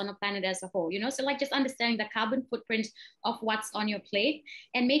has on a planet as a whole, you know? So like just understanding the carbon footprint of what's on your plate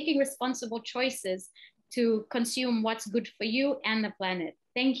and making responsible choices to consume what's good for you and the planet.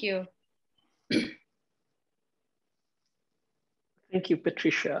 Thank you. Thank you,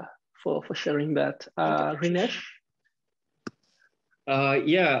 Patricia, for sharing that. Rinesh?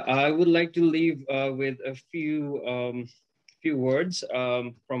 Yeah, I would like to leave with a few words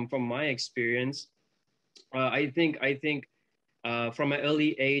from my experience. I think from an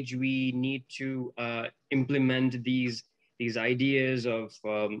early age we need to implement these ideas of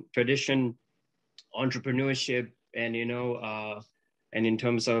tradition, entrepreneurship, and and in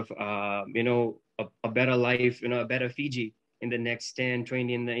terms of a better life, a better Fiji in the next 10,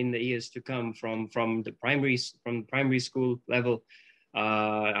 20 in the years to come from the primary school level.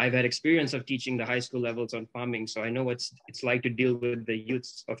 I've had experience of teaching the high school levels on farming, so I know what it's like to deal with the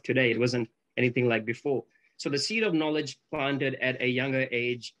youths of today. It wasn't anything like before. So the seed of knowledge planted at a younger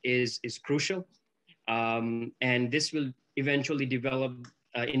age is crucial. And this will eventually develop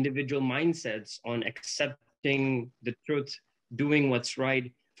individual mindsets on accepting the truth, doing what's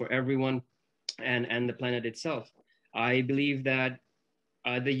right for everyone and the planet itself. I believe that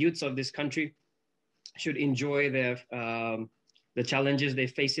the youths of this country should enjoy the challenges they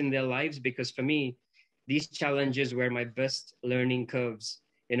face in their lives, because for me, these challenges were my best learning curves.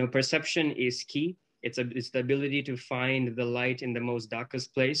 Perception is key. It's the ability to find the light in the most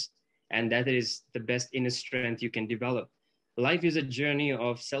darkest place, and that is the best inner strength you can develop. Life is a journey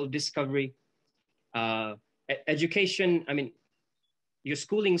of self-discovery. Education, your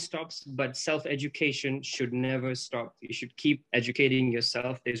schooling stops, but self-education should never stop. You should keep educating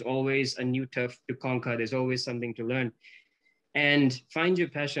yourself. There's always a new turf to conquer. There's always something to learn. And find your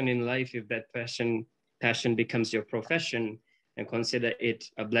passion in life. If that passion becomes your profession, and consider it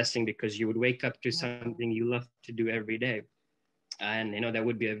a blessing, because you would wake up to something you love to do every day. And that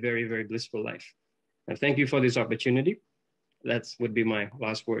would be a very, very blissful life. And thank you for this opportunity. That would be my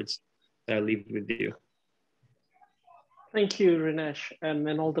last words that I'll leave with you. Thank you, Rinesh, and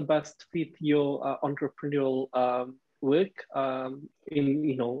all the best with your entrepreneurial work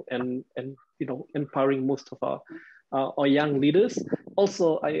in empowering most of our young leaders.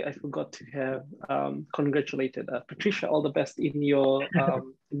 Also, I forgot to have congratulated Patricia. All the best in your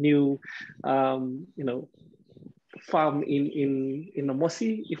new farm in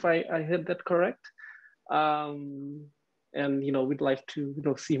Namosi, if I heard that correct. And we'd like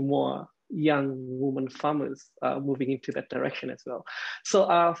to see more young women farmers moving into that direction as well.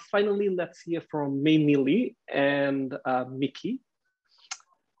 So finally, let's hear from Mili and Miki.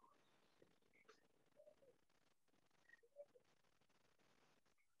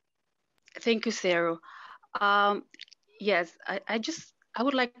 Thank you, Seru. Yes, I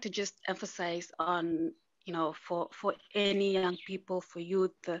would like to just emphasize on, for any young people, for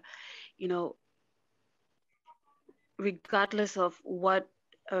youth, regardless of what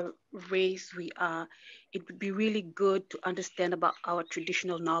race we are, it would be really good to understand about our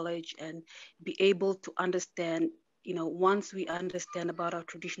traditional knowledge and be able to understand, once we understand about our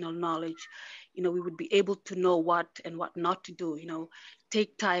traditional knowledge, we would be able to know what and what not to do.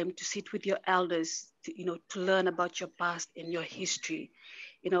 Take time to sit with your elders, to learn about your past and your history.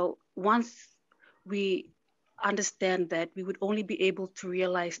 Once we understand that, we would only be able to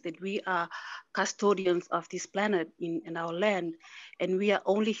realize that we are custodians of this planet in our land, and we are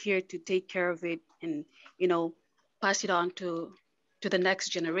only here to take care of it and pass it on to the next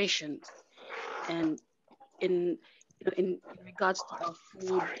generation. And in regards to our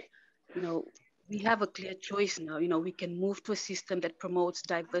food, we have a clear choice now. We can move to a system that promotes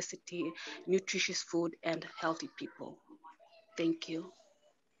diversity, nutritious food, and healthy people. Thank you.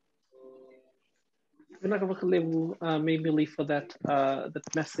 Mili, for that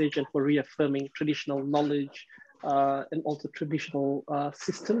message and for reaffirming traditional knowledge and also traditional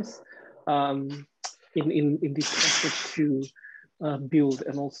systems in this effort to build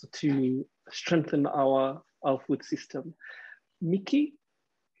and also to strengthen our food system. Miki?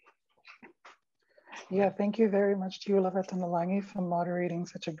 Yeah, thank you very much to you, Lavetanalagi, for moderating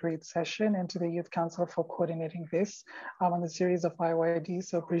such a great session, and to the Youth Council for coordinating this on the series of IYD.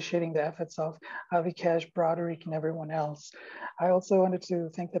 So appreciating the efforts of Vikesh, Broderick, and everyone else. I also wanted to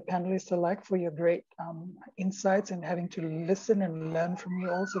thank the panelists alike for your great insights and having to listen and learn from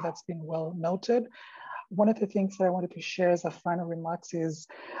you also. That's been well noted. One of the things that I wanted to share as a final remarks is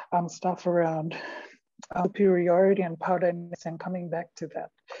stuff around superiority and powderness, and coming back to that.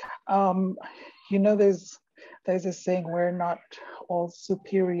 You know, there's a saying, we're not all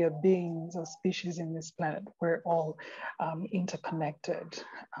superior beings or species in this planet. We're all interconnected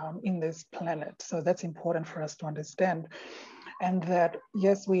in this planet. So that's important for us to understand. And that,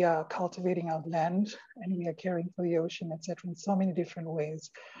 yes, we are cultivating our land and we are caring for the ocean, etc., in so many different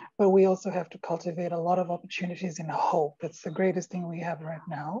ways. But we also have to cultivate a lot of opportunities and hope. It's the greatest thing we have right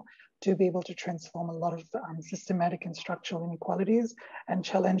now, to be able to transform a lot of systematic and structural inequalities and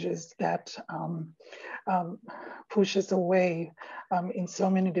challenges that push us away in so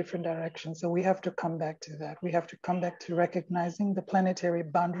many different directions. So we have to come back to that. We have to come back to recognizing the planetary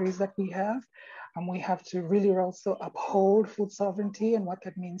boundaries that we have. We have to really also uphold food sovereignty and what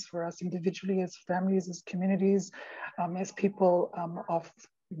that means for us individually, as families, as communities, as people of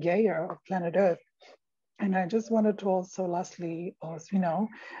Gaia, of planet Earth. And I just wanted to also lastly, you know,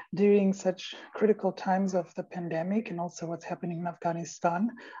 during such critical times of the pandemic and also what's happening in Afghanistan,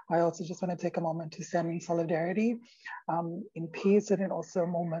 I also just want to take a moment to stand in solidarity, in peace, and also a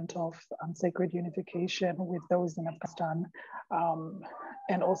moment of sacred unification with those in Afghanistan,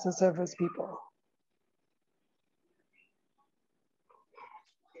 and also serve as people.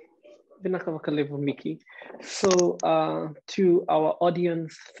 Miki. So to our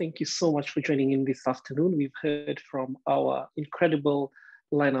audience, thank you so much for joining in this afternoon. We've heard from our incredible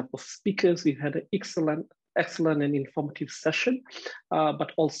lineup of speakers. We've had an excellent and informative session,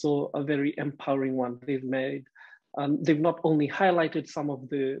 but also a very empowering one. They've not only highlighted some of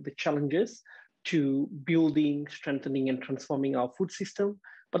the challenges to building, strengthening, and transforming our food system,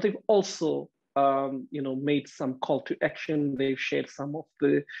 but they've also made some call to action. They've shared some of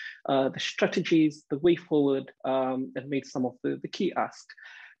the strategies, the way forward, and made some of the key asks.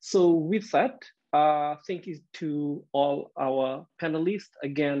 So with that, thank you to all our panelists.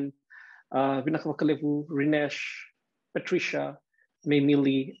 Again, Rinesh, Patricia,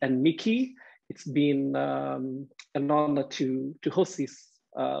 Mili, and Miki. It's been an honor to host this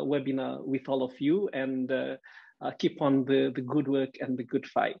webinar with all of you, and keep on the good work and the good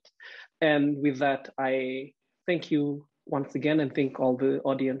fight. And with that, I thank you once again and thank all the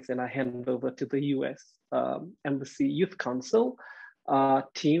audience, and I hand over to the US Embassy Youth Council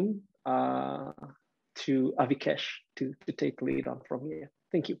team to Avikesh to take lead on from here.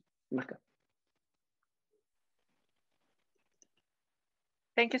 Thank you. Naka.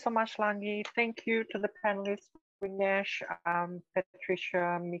 Thank you so much, Langi. Thank you to the panelists, Rinesh,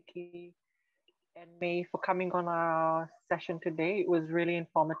 Patricia, Miki, and May, for coming on our session today. It was really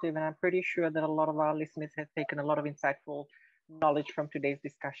informative, and I'm pretty sure that a lot of our listeners have taken a lot of insightful knowledge from today's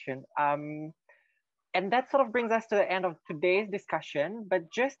discussion. And that sort of brings us to the end of today's discussion, but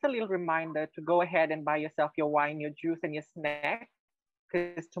just a little reminder to go ahead and buy yourself your wine, your juice, and your snack,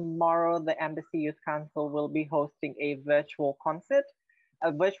 because tomorrow the Embassy Youth Council will be hosting a virtual concert,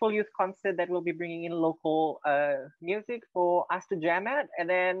 a virtual youth concert that will be bringing in local music for us to jam at. And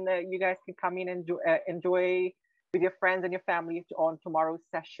then you guys can come in and enjoy with your friends and your family on tomorrow's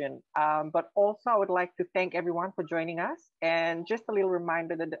session. But also I would like to thank everyone for joining us. And just a little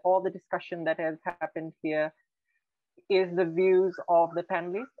reminder that all the discussion that has happened here is the views of the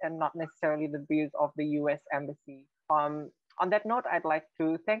panelists and not necessarily the views of the US Embassy. On that note, I'd like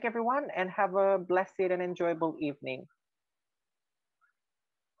to thank everyone and have a blessed and enjoyable evening.